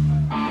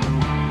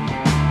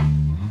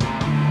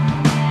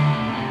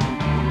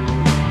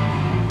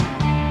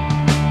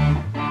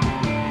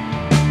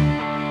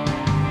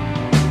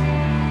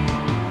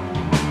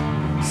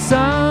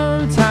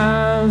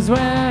 Sometimes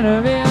when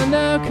I'm in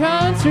the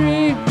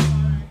country,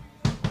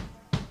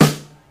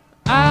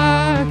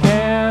 I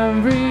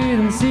can breathe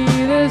and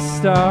see the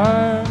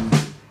stars.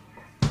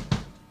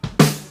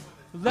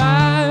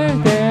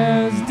 Like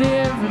there's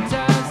different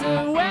types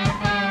of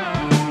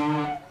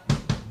weather.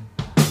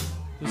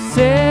 The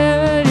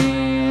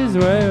cities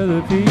where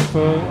the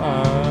people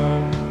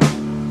are.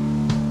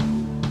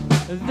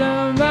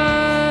 The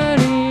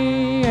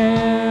money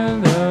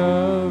and the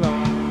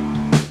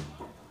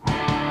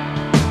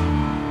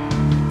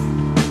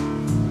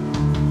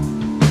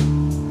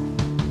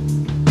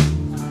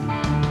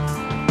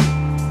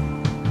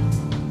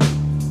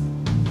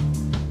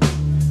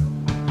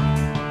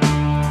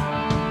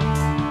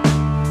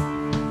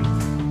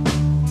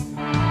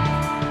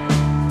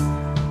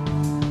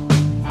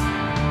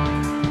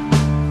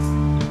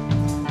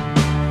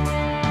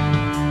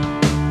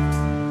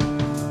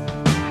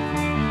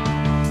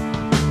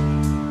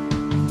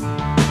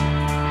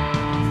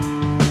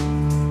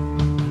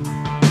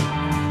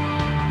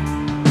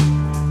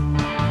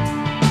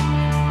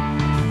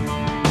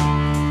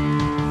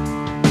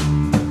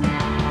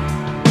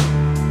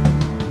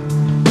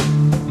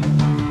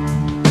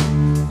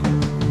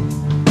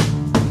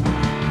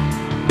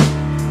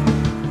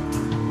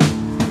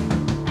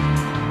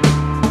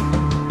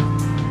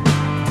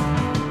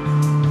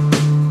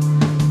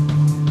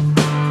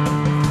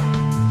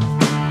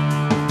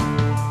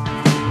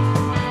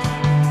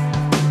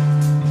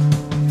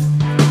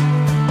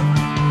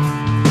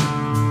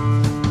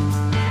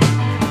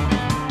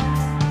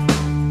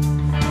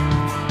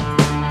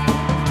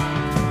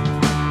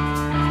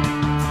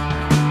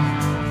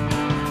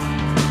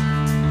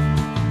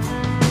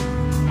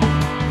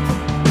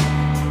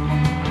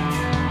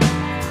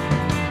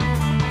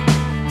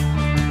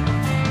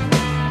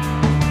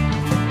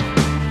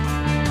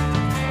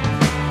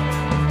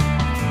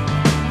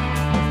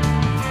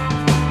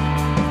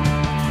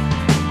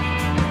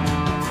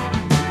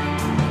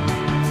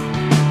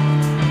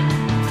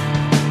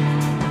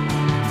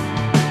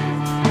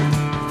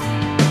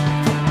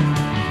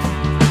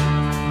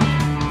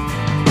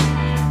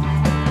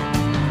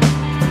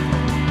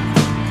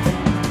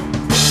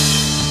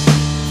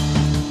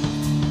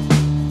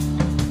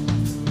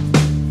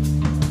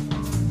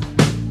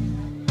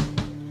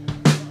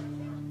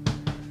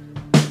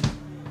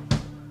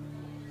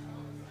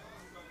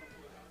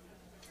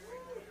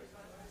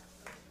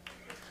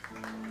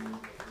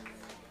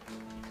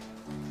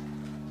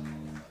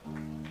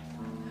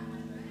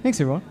Thanks,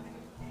 everyone.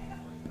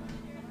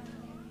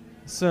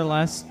 This is our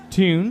last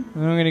tune,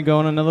 and we're going to go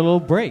on another little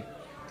break.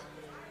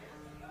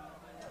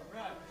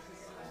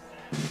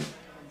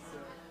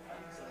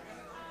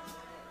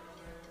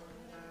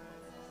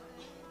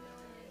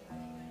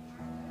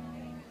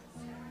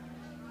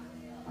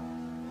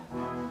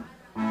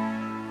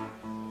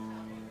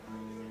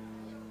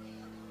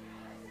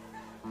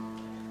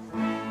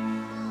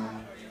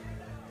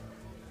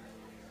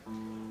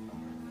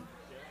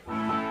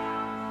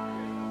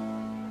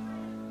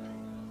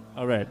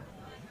 All right.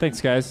 Thanks,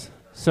 guys.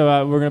 So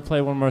we're going to play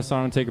one more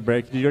song and take a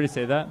break. Did you already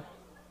say that?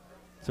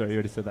 Sorry, you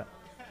already said that.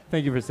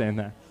 Thank you for saying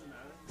that.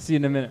 See you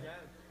in a minute.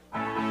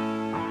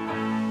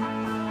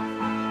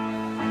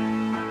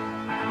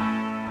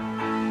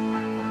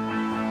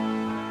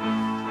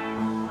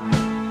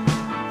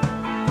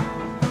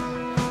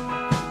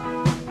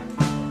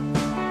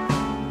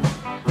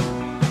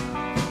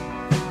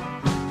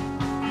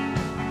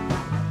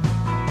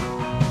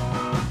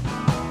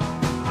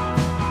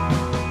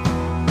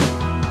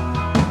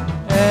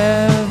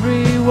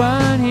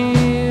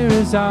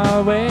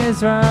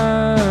 Always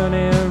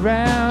running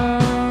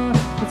around,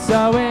 it's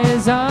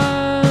always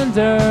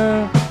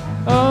under,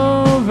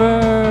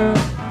 over,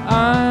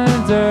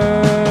 underground.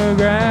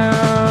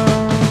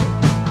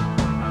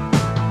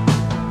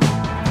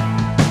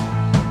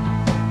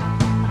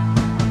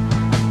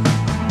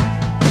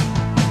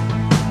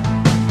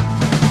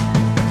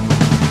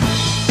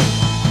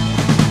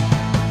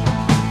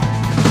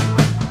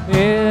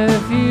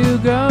 If you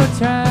go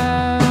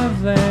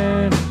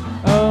traveling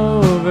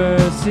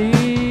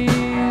overseas,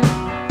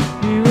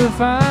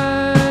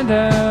 find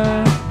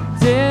a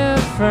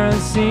different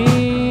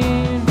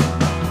scene.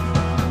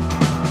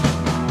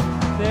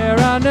 There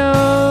are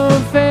no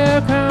fair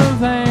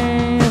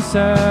complaints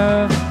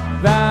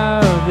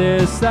about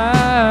this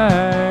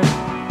life,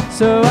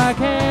 so I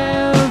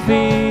can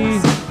be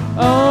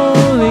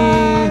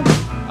only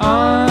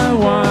on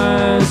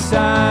one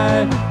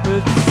side.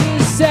 But this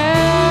is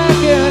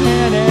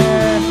second-hand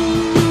air,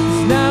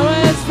 it's not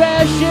as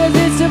fresh as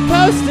it's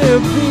supposed to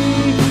be.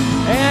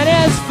 And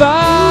as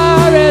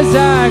far as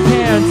I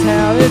can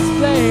tell, it's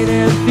plain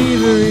and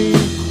thievery,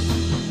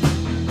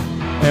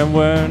 and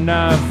we're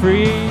not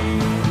free.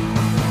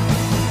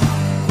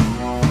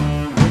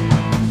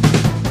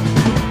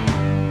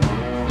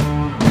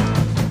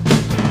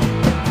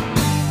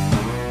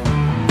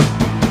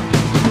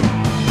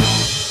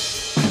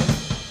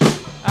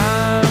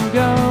 I'm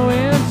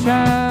going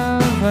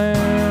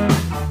traveling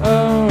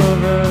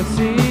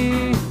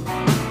overseas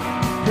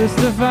just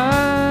to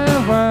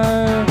find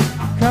what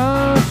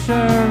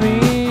me.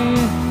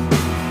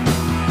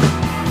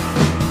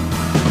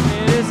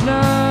 It is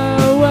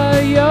not what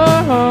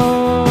you're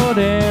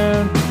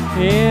holding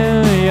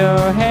in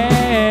your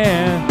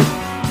hand.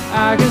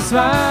 I can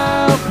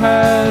smile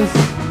 'cause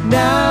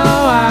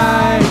now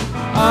I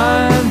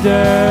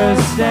understand.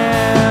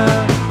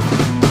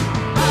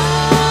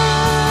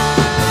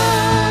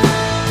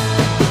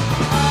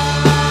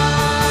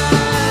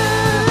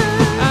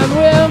 I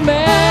will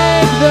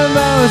make the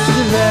most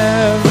of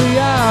every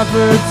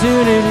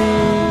opportunity.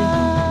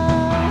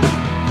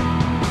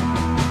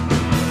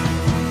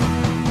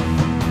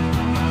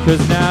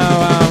 'Cause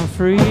now I'm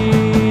free.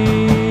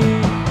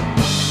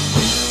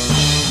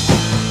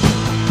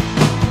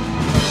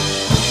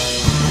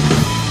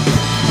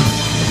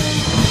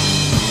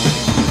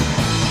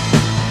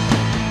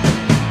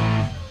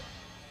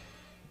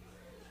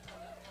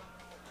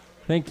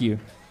 Thank you.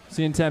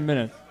 See you in 10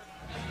 minutes.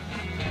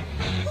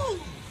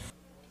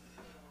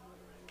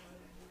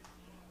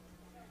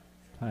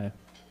 Hi.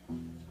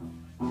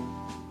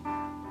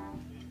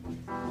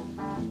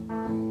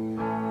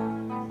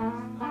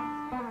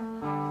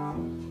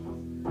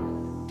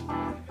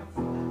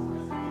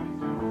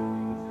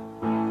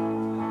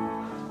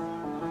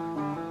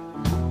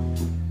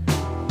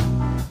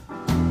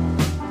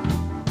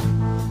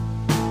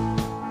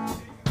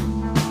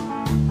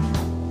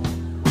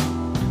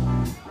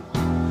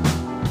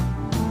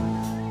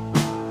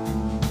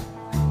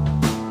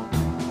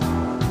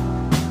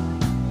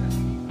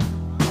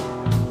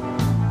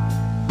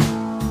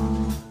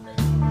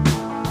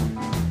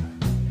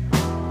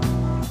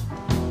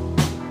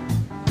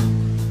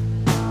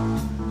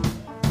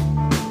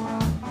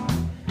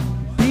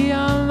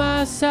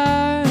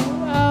 Side,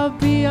 I'll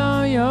be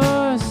on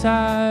your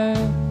side.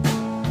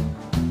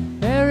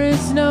 There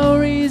is no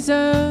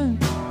reason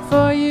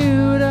for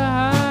you to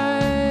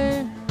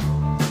hide.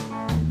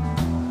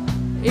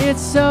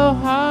 It's so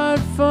hard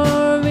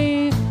for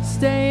me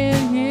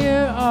staying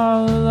here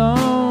all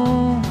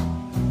alone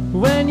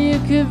when you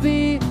could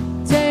be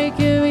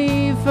taking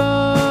me for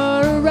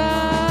a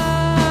ride.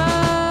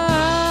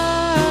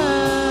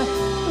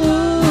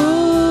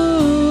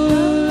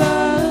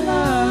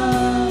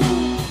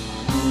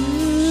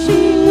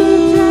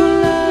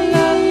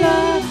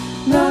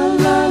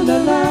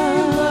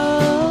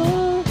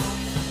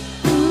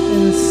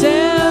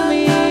 Send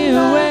me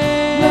away.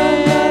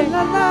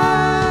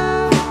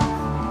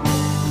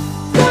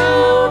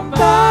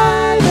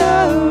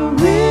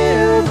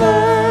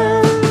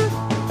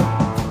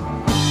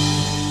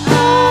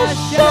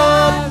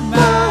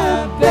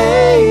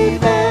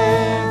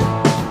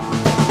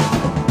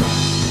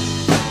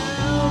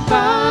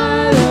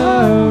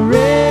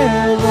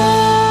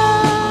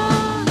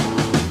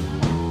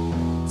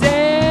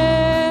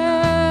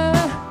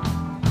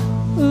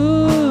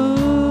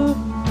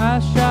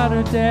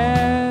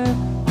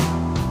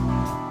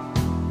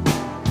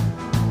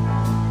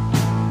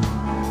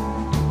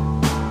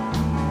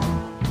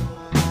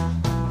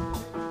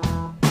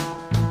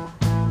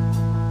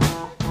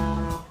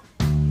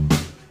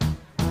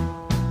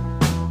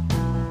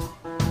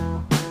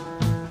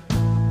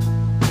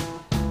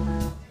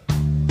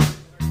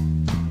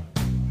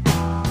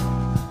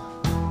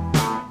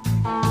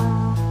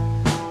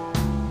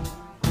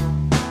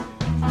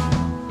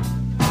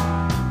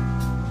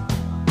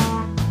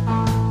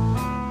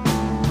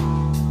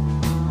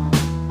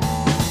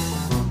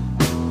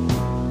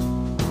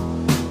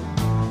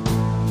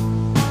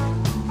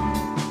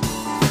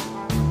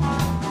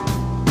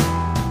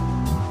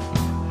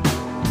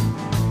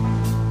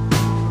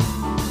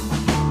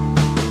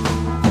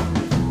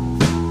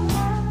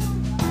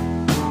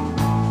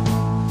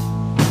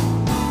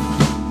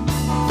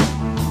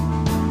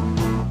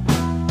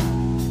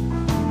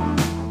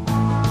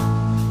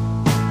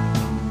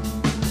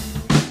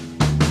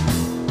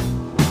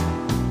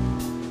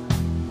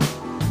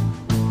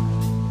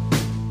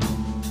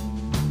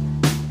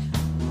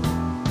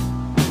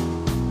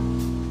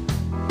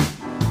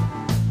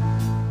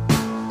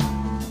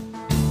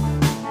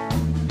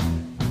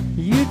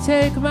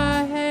 take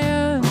my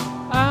hand,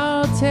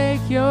 I'll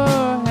take your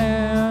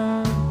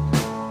hand.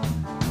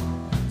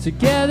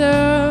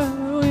 Together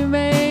we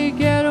may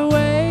get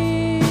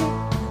away.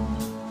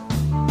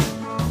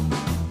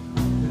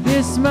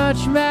 This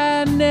much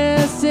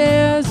madness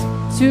is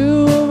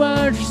too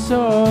much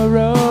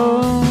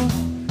sorrow.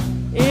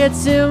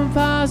 It's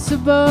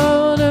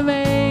impossible to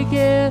make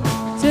it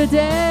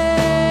today.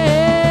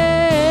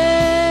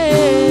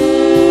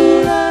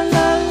 La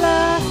la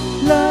la,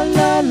 la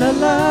la la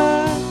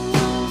la.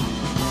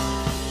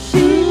 She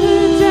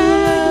could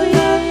drag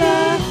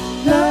me,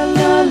 la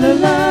la la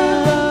la.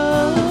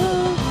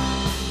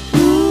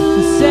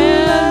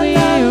 Send me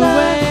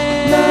away,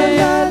 la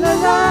la la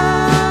la.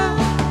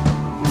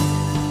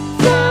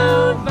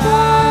 Down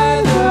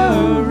by the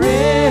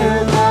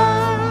river,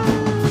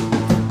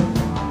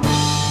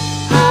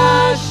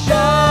 I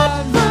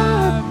shot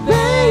my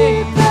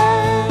baby.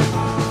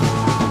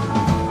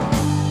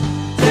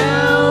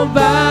 Down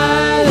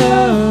by the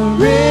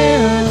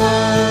river,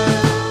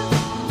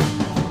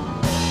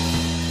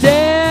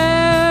 dead.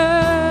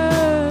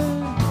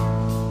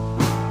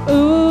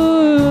 Ooh.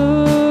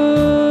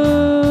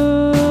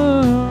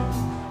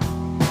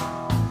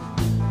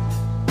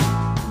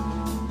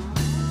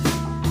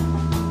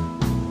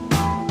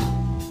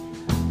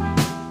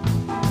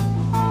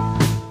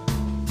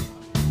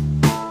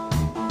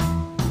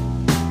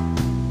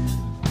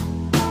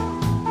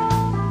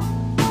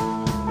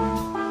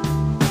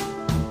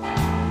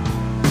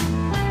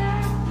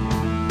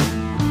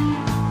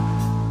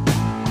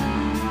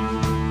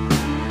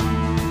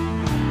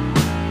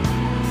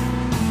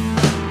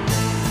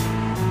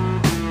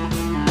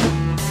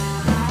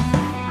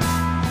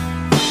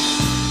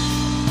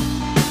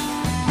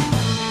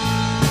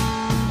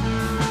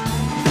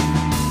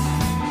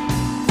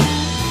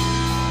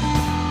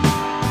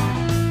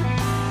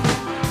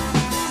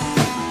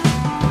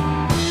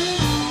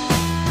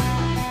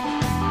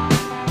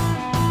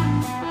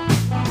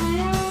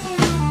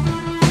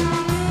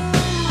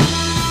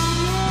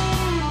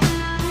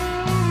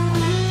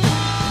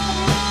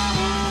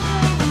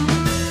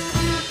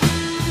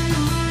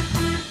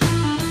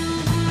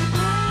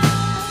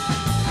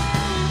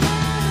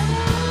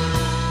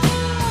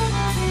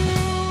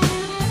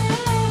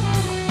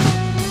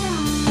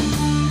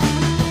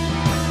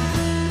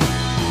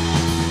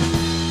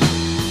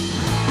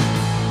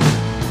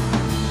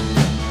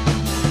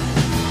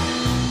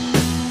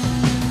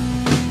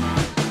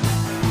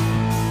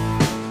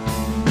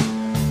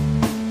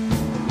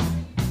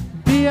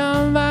 Be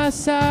on my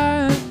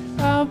side,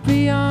 I'll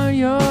be on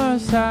your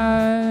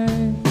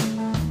side.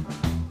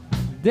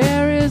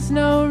 There is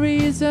no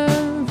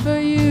reason for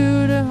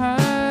you to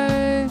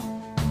hide.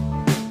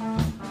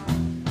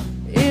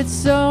 It's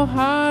so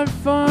hard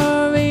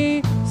for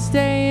me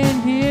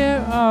staying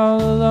here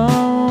all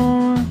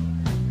alone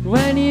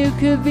when you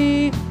could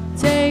be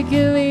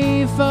taking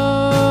me for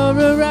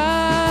a ride.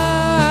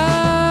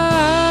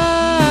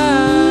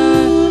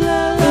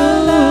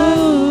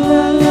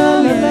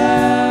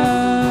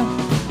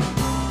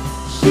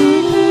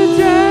 She could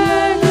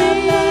drag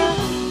me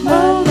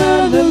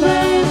over the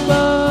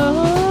rainbow,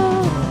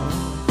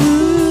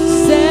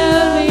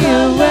 send me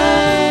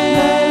away,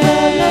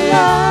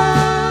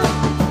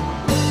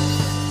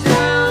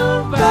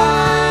 down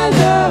by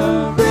the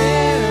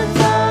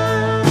river.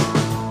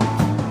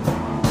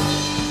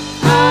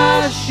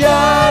 I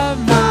shot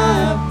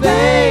my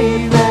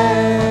baby,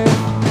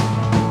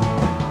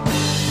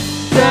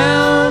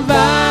 down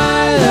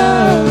by the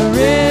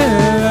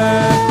river,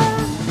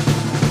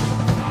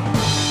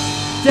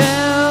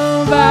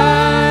 down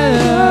by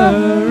the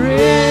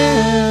river.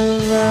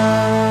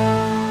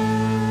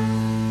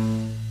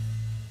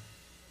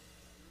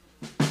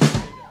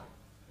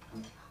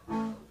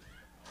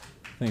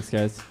 Thanks,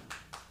 guys.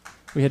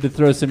 We had to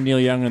throw some Neil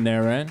Young in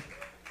there, right?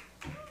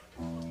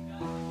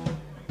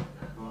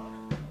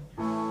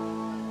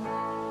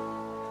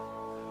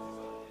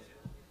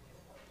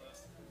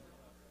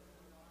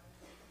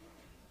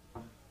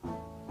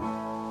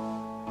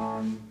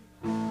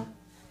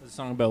 It's a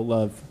song about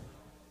love.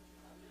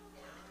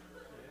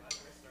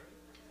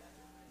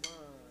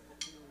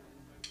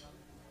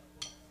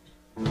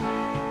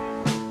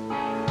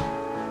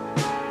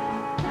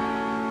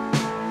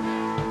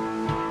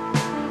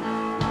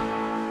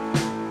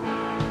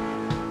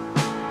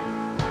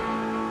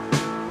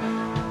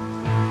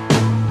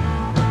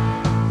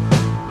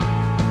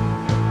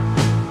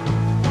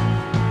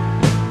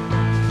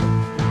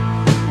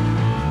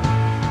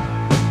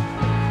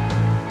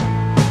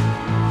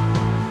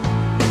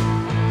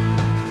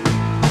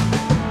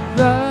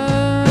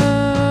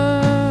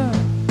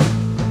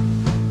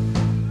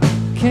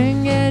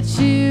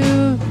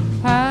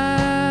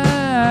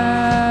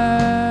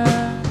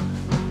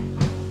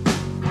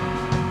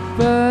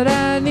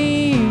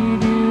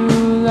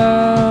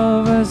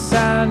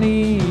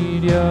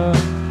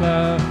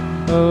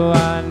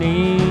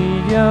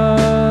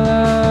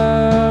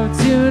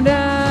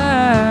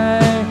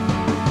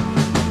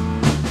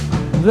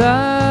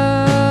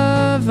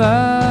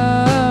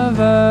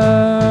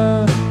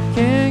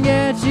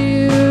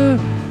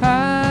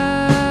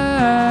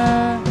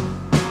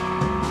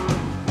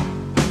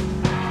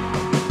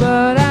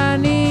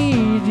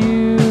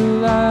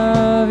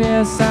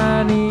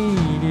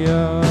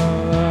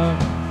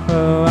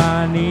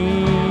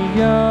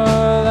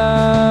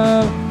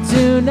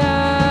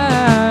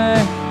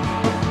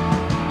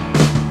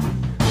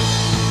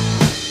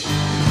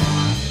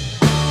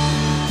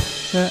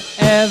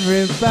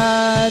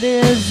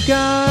 everybody's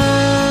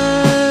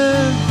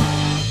gone.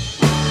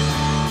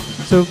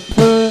 So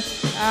put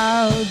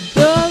out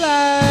the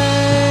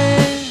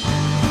light.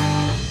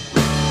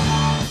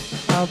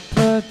 I'll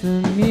put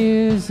the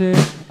music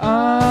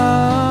on.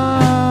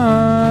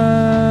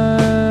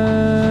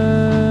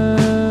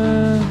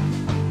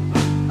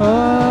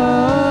 Oh,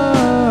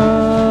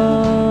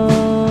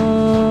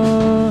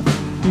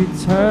 you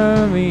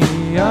turn me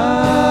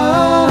on.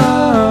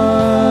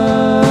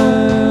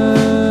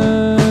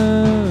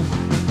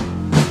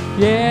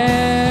 Yeah.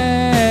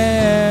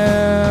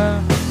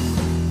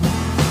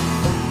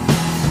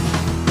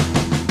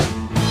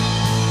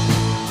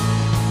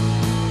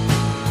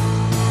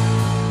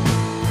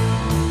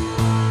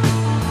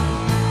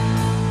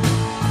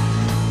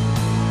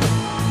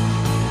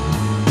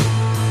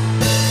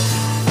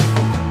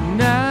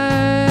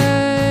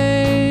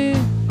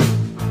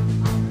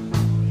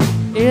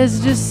 It's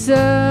just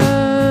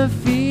a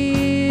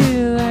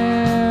feeling,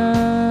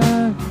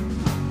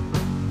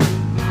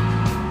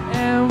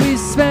 and we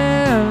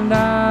spend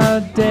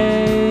our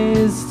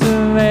days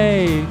to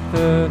make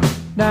the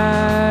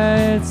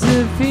nights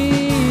a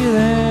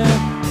feeling.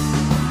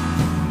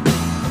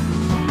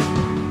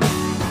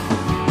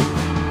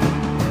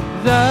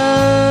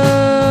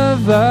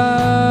 Love,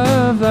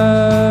 love,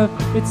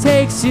 love, it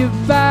takes you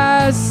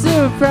by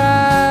surprise.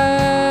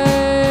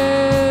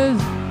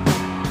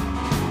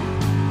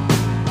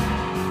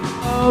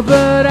 Oh,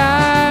 but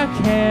I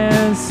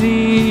can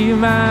see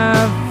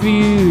my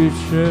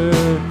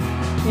future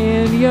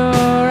in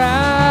your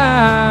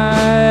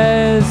eyes.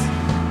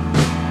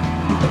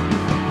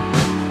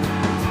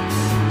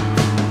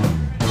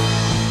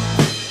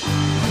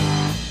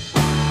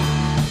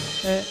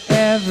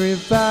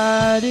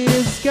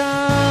 Everybody's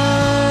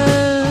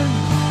gone,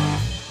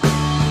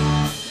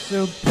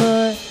 so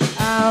put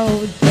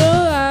out the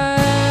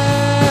light.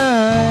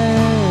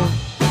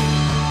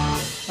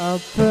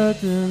 I'll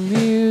put the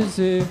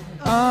music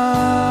on.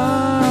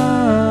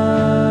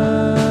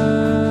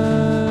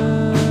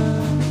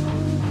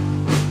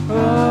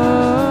 Oh,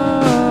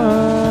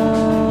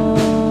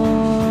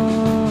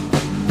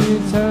 you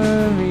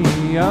turn me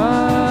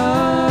on.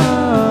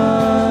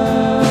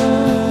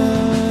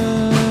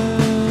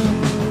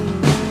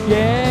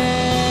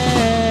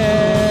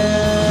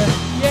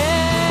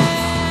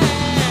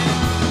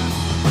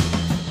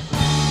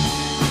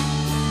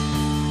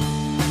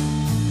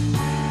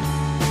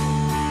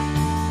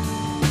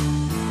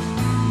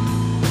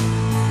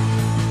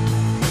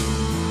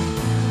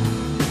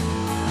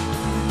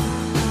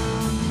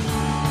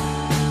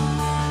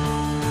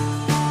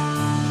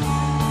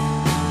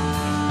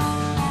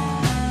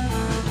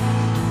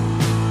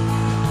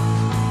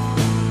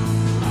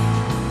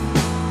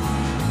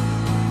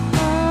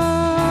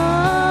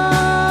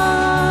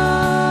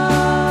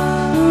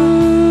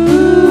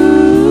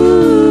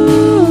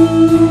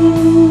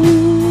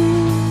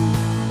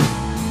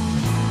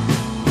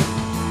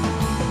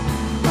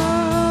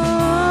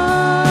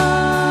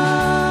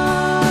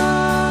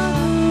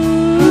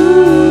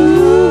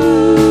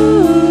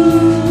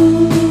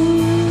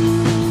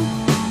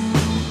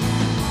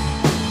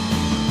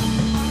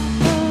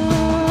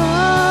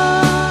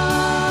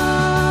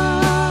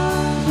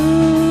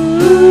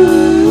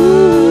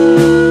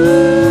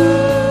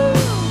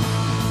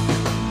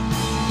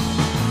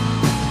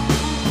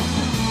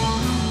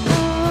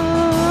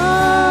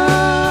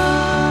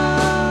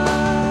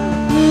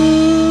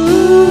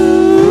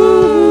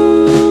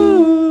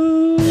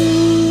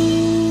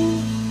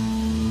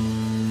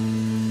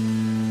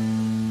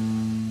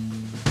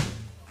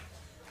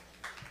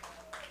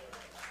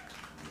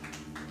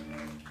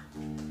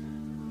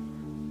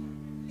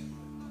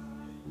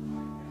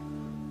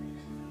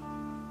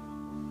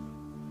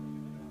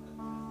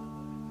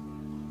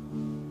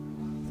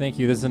 Thank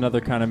you. This is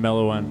another kind of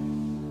mellow one.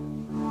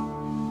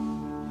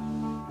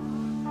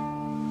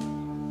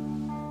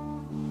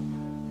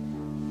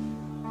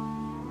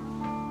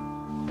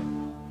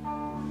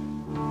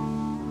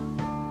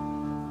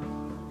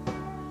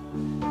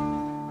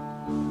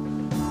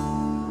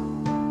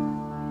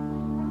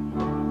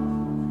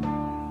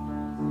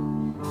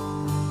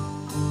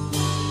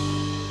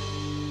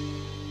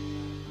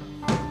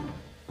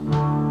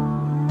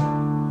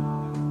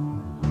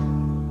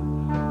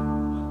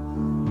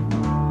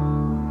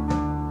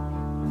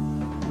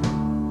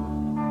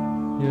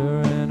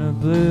 You're in a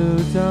blue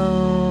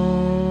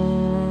dome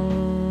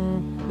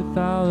with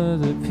all of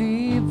the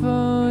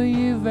people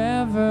you've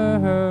ever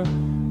hurt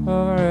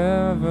or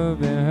ever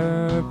been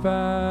hurt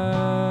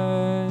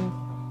by.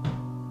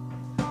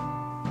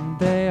 And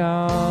they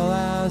all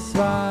ask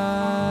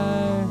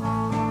why.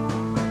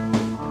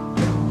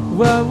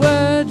 What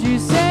would you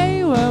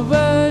say? What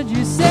would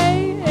you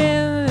say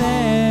in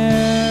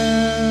there?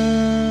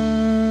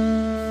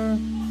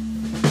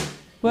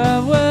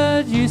 What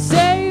would you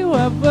say?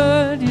 What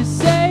would you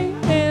say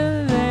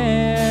in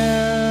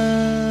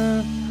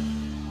there?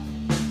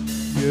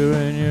 You're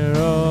in your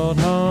old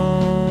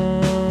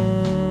home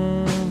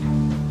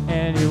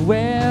and you're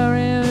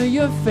wearing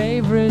your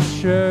favorite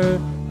shirt,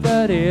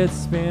 but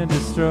it's been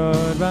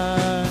destroyed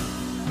by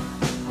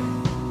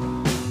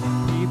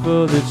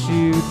people that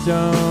you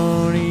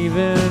don't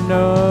even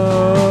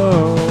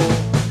know.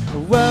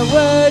 What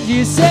would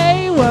you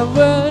say? What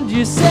would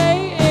you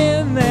say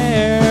in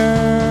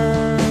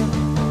there?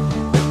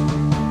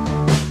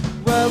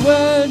 What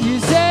would you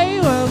say?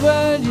 What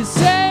would you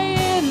say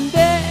in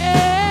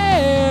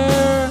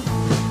there?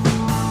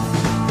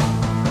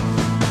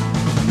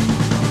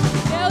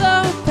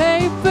 Yellow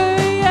paper,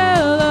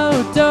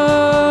 yellow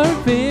door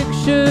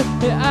picture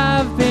that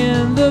I've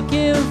been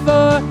looking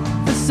for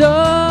so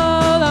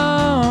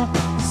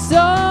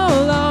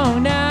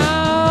long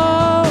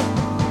now.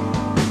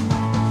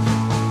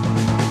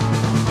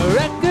 A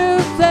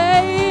record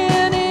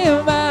playing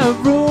in my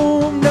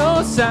room,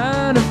 no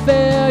sign of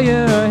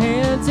failure.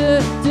 Hand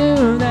to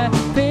do that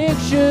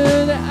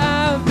picture that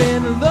I've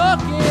been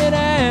looking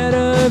at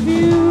of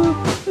you.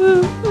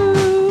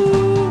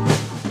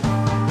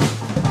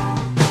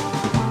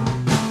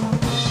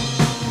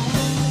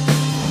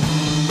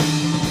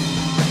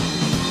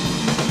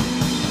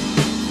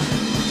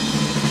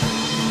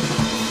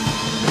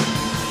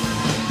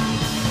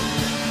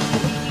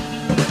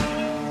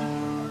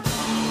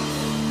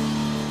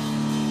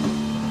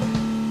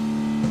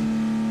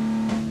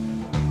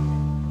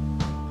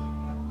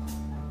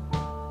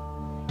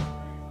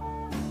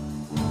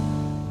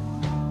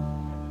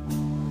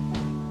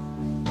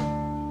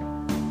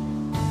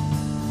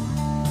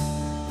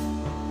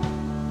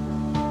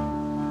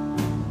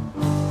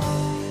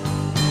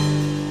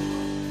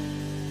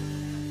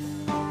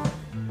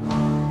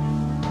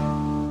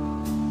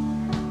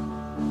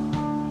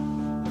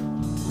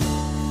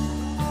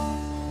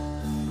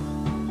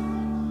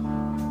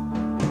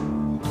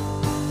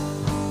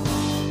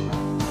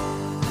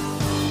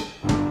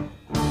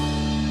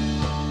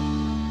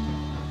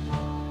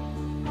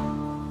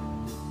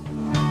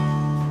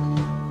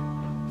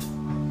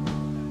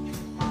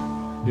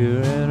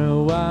 You're in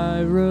a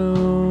white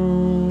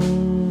room,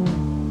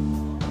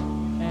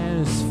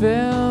 and it's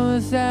filled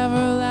with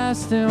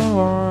everlasting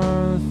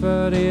warmth,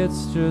 but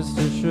it's just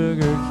a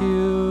sugar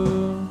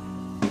cube.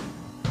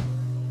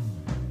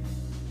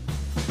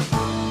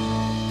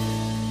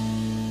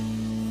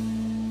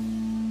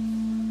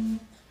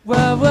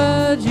 What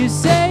would you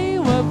say?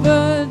 What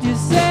would you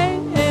say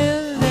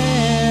in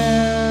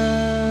there?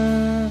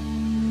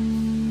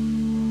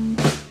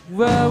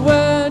 What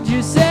would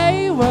you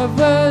say? What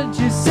would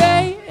you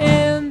say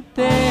in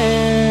there?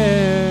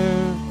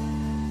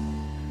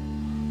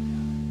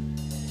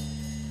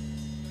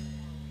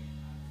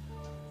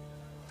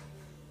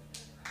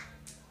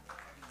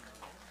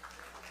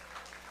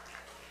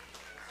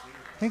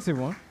 Thanks,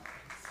 everyone.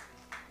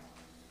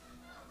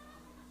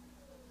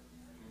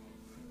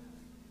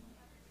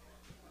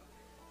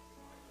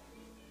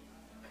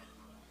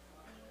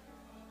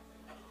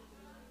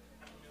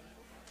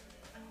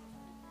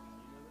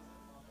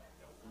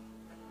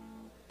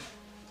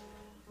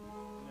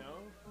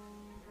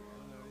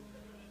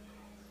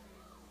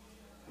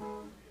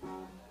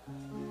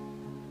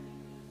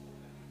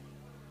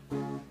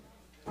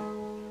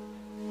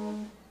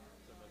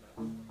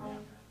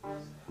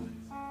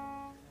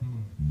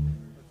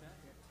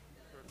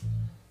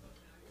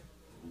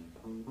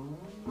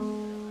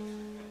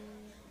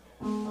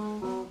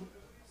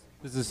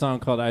 This is a song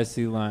called I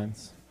See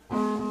Lines. I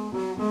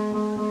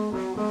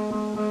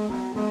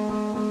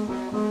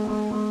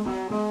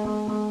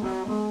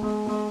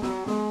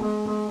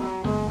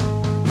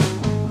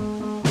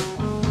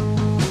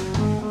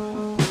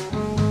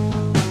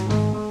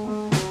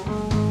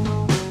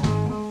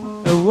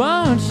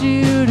want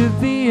you to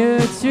be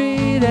a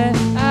tree that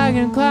I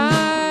can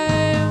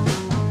climb.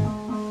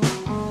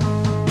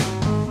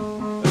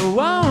 I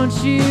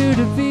want you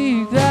to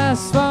be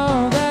glass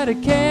wall that I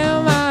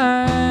can mine.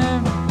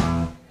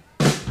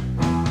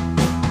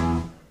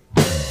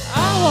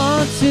 I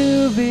want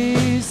to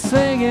be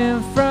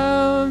swinging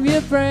from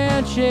your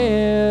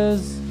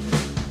branches.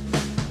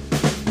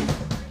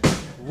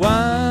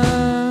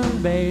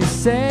 One may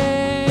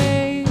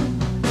say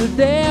that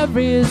there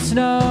is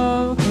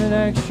no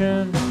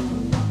connection,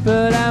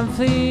 but I'm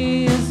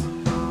pleased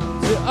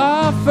to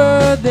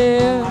offer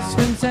this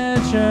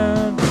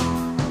contention.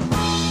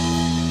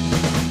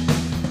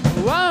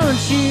 I want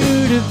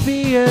you to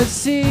be a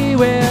sea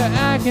where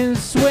I can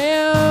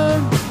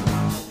swim.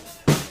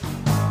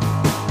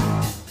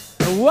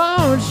 I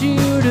want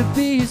you to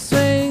be a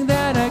swing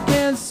that I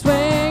can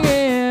swing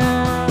in.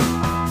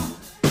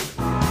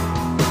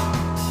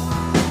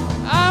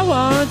 I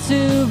want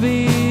to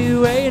be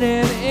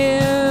waiting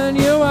in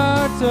your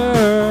water.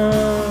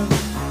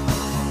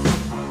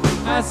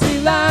 I see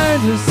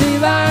lines, I see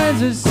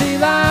lines, I see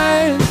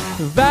lines,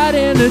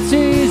 dividing the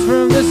trees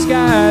from the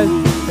skies.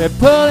 They're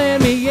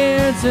pulling me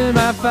into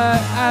my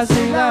fight. I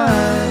see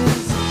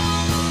lines.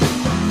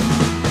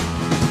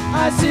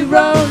 I see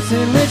ropes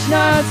in which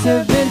knots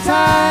have been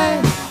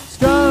tied,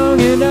 strong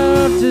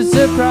enough to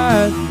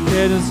surprise,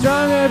 getting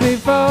stronger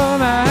before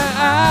my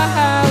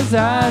eyes.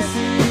 I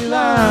see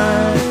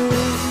lines.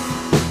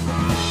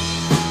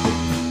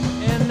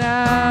 And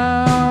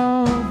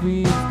now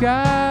we've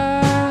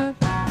got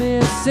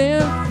this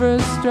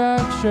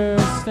infrastructure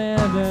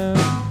standing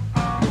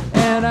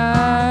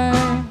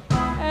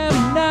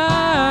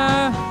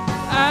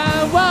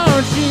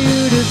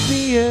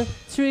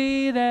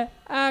tree that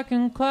I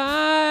can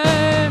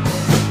climb.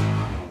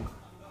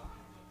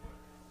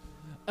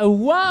 I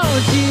want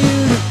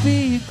you to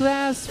be a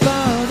glass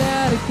ball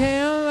that I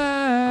can't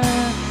lie.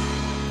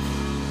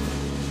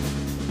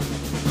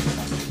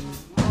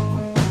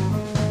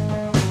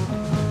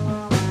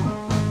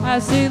 I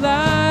see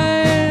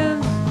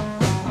lines,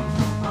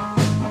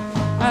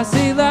 I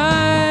see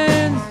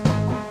lines,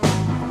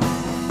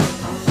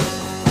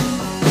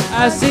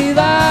 I see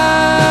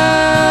lines.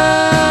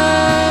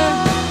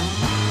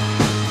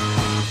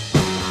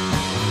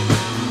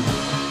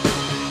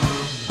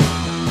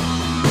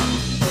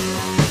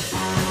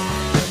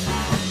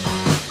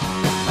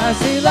 I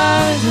see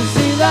lines, I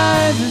see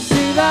lines, I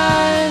see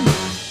lines,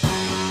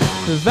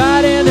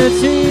 dividing the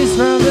trees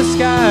from the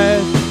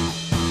skies.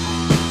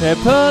 They're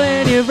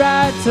pulling you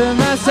right to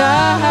my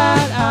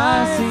side.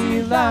 I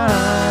see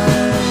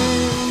lines.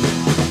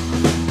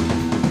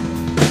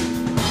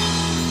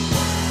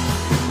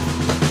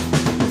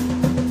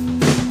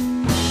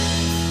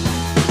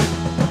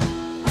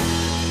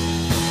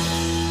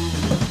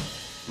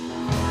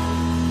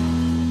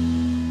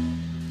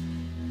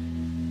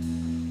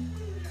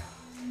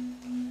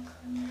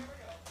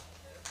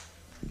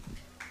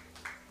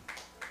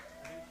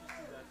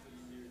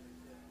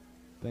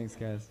 Thanks,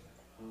 guys.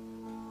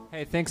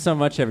 Hey, thanks so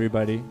much,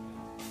 everybody.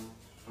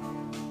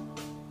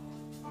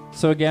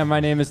 So again, my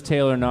name is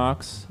Taylor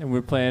Knox, and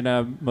we're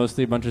playing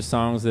mostly a bunch of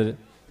songs that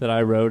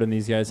I wrote, and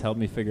these guys helped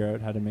me figure out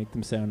how to make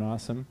them sound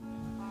awesome.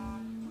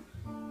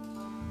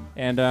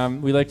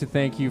 And we'd like to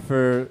thank you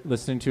for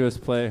listening to us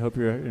play. Hope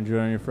you're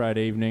enjoying your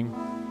Friday evening.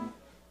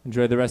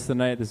 Enjoy the rest of the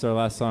night. This is our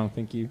last song.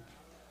 Thank you.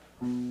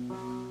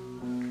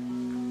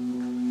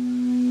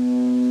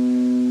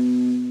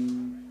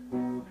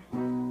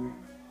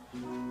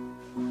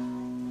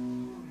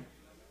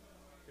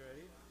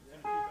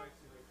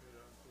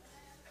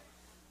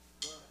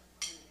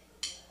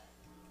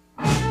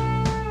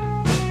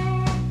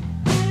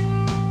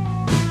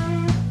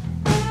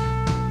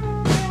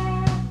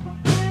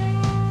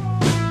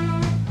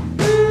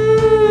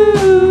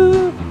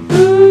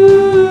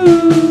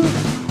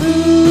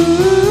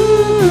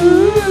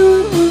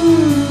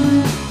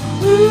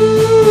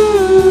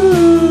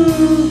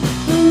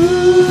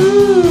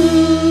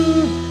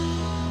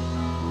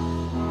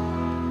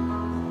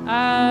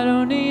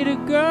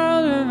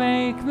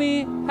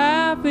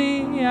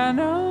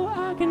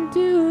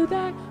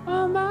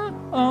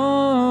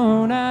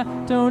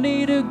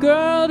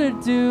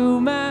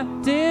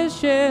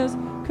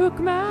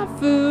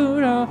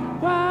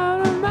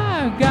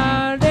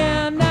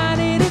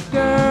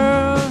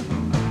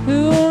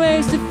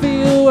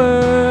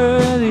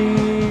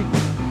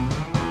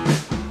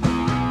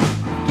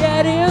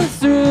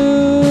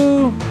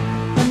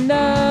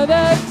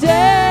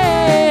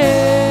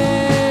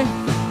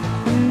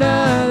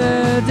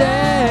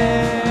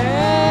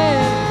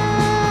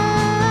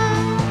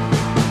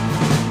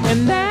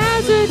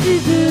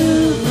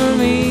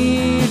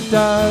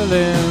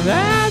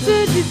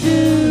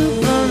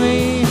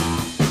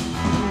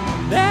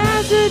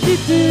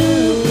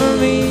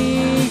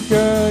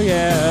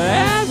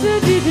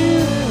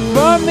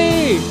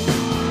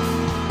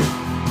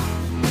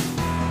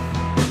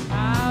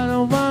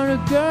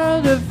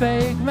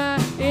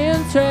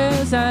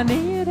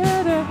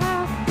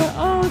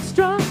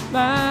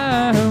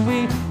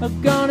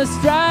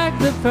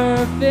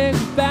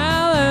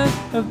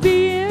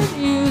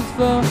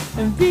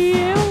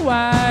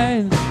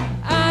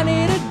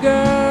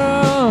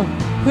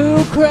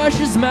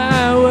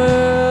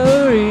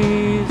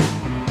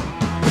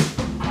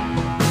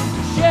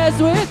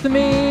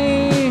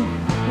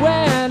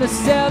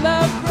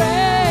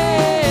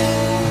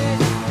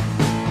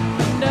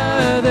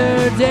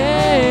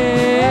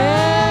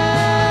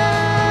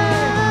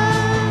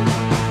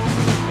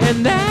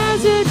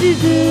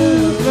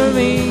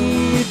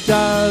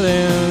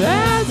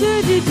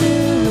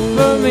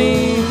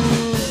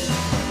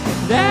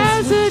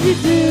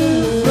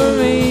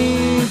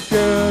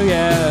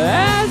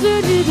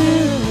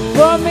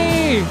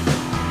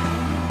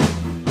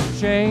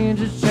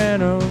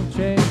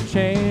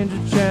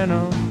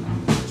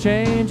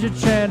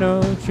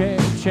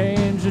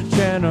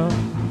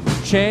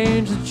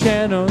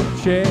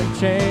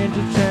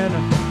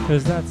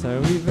 Cause that's how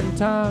we've been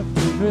taught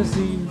to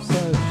perceive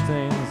such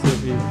things.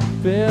 If you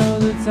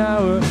build a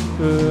tower,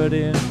 put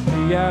in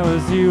the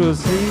hours, you will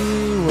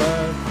see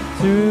what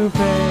true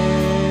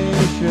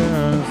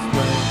patience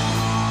brings.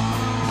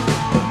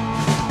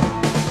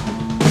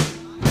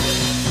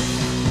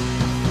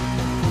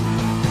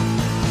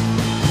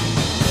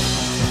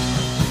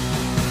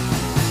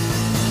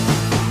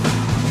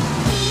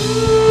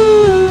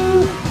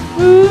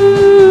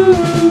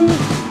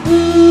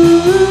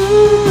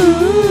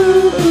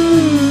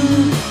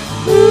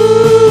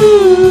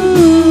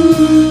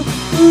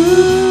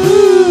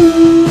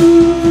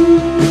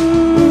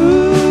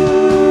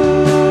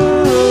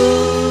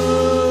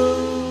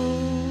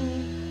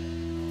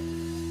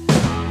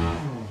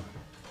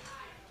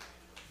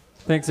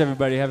 Thanks,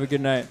 everybody. Have a good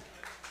night.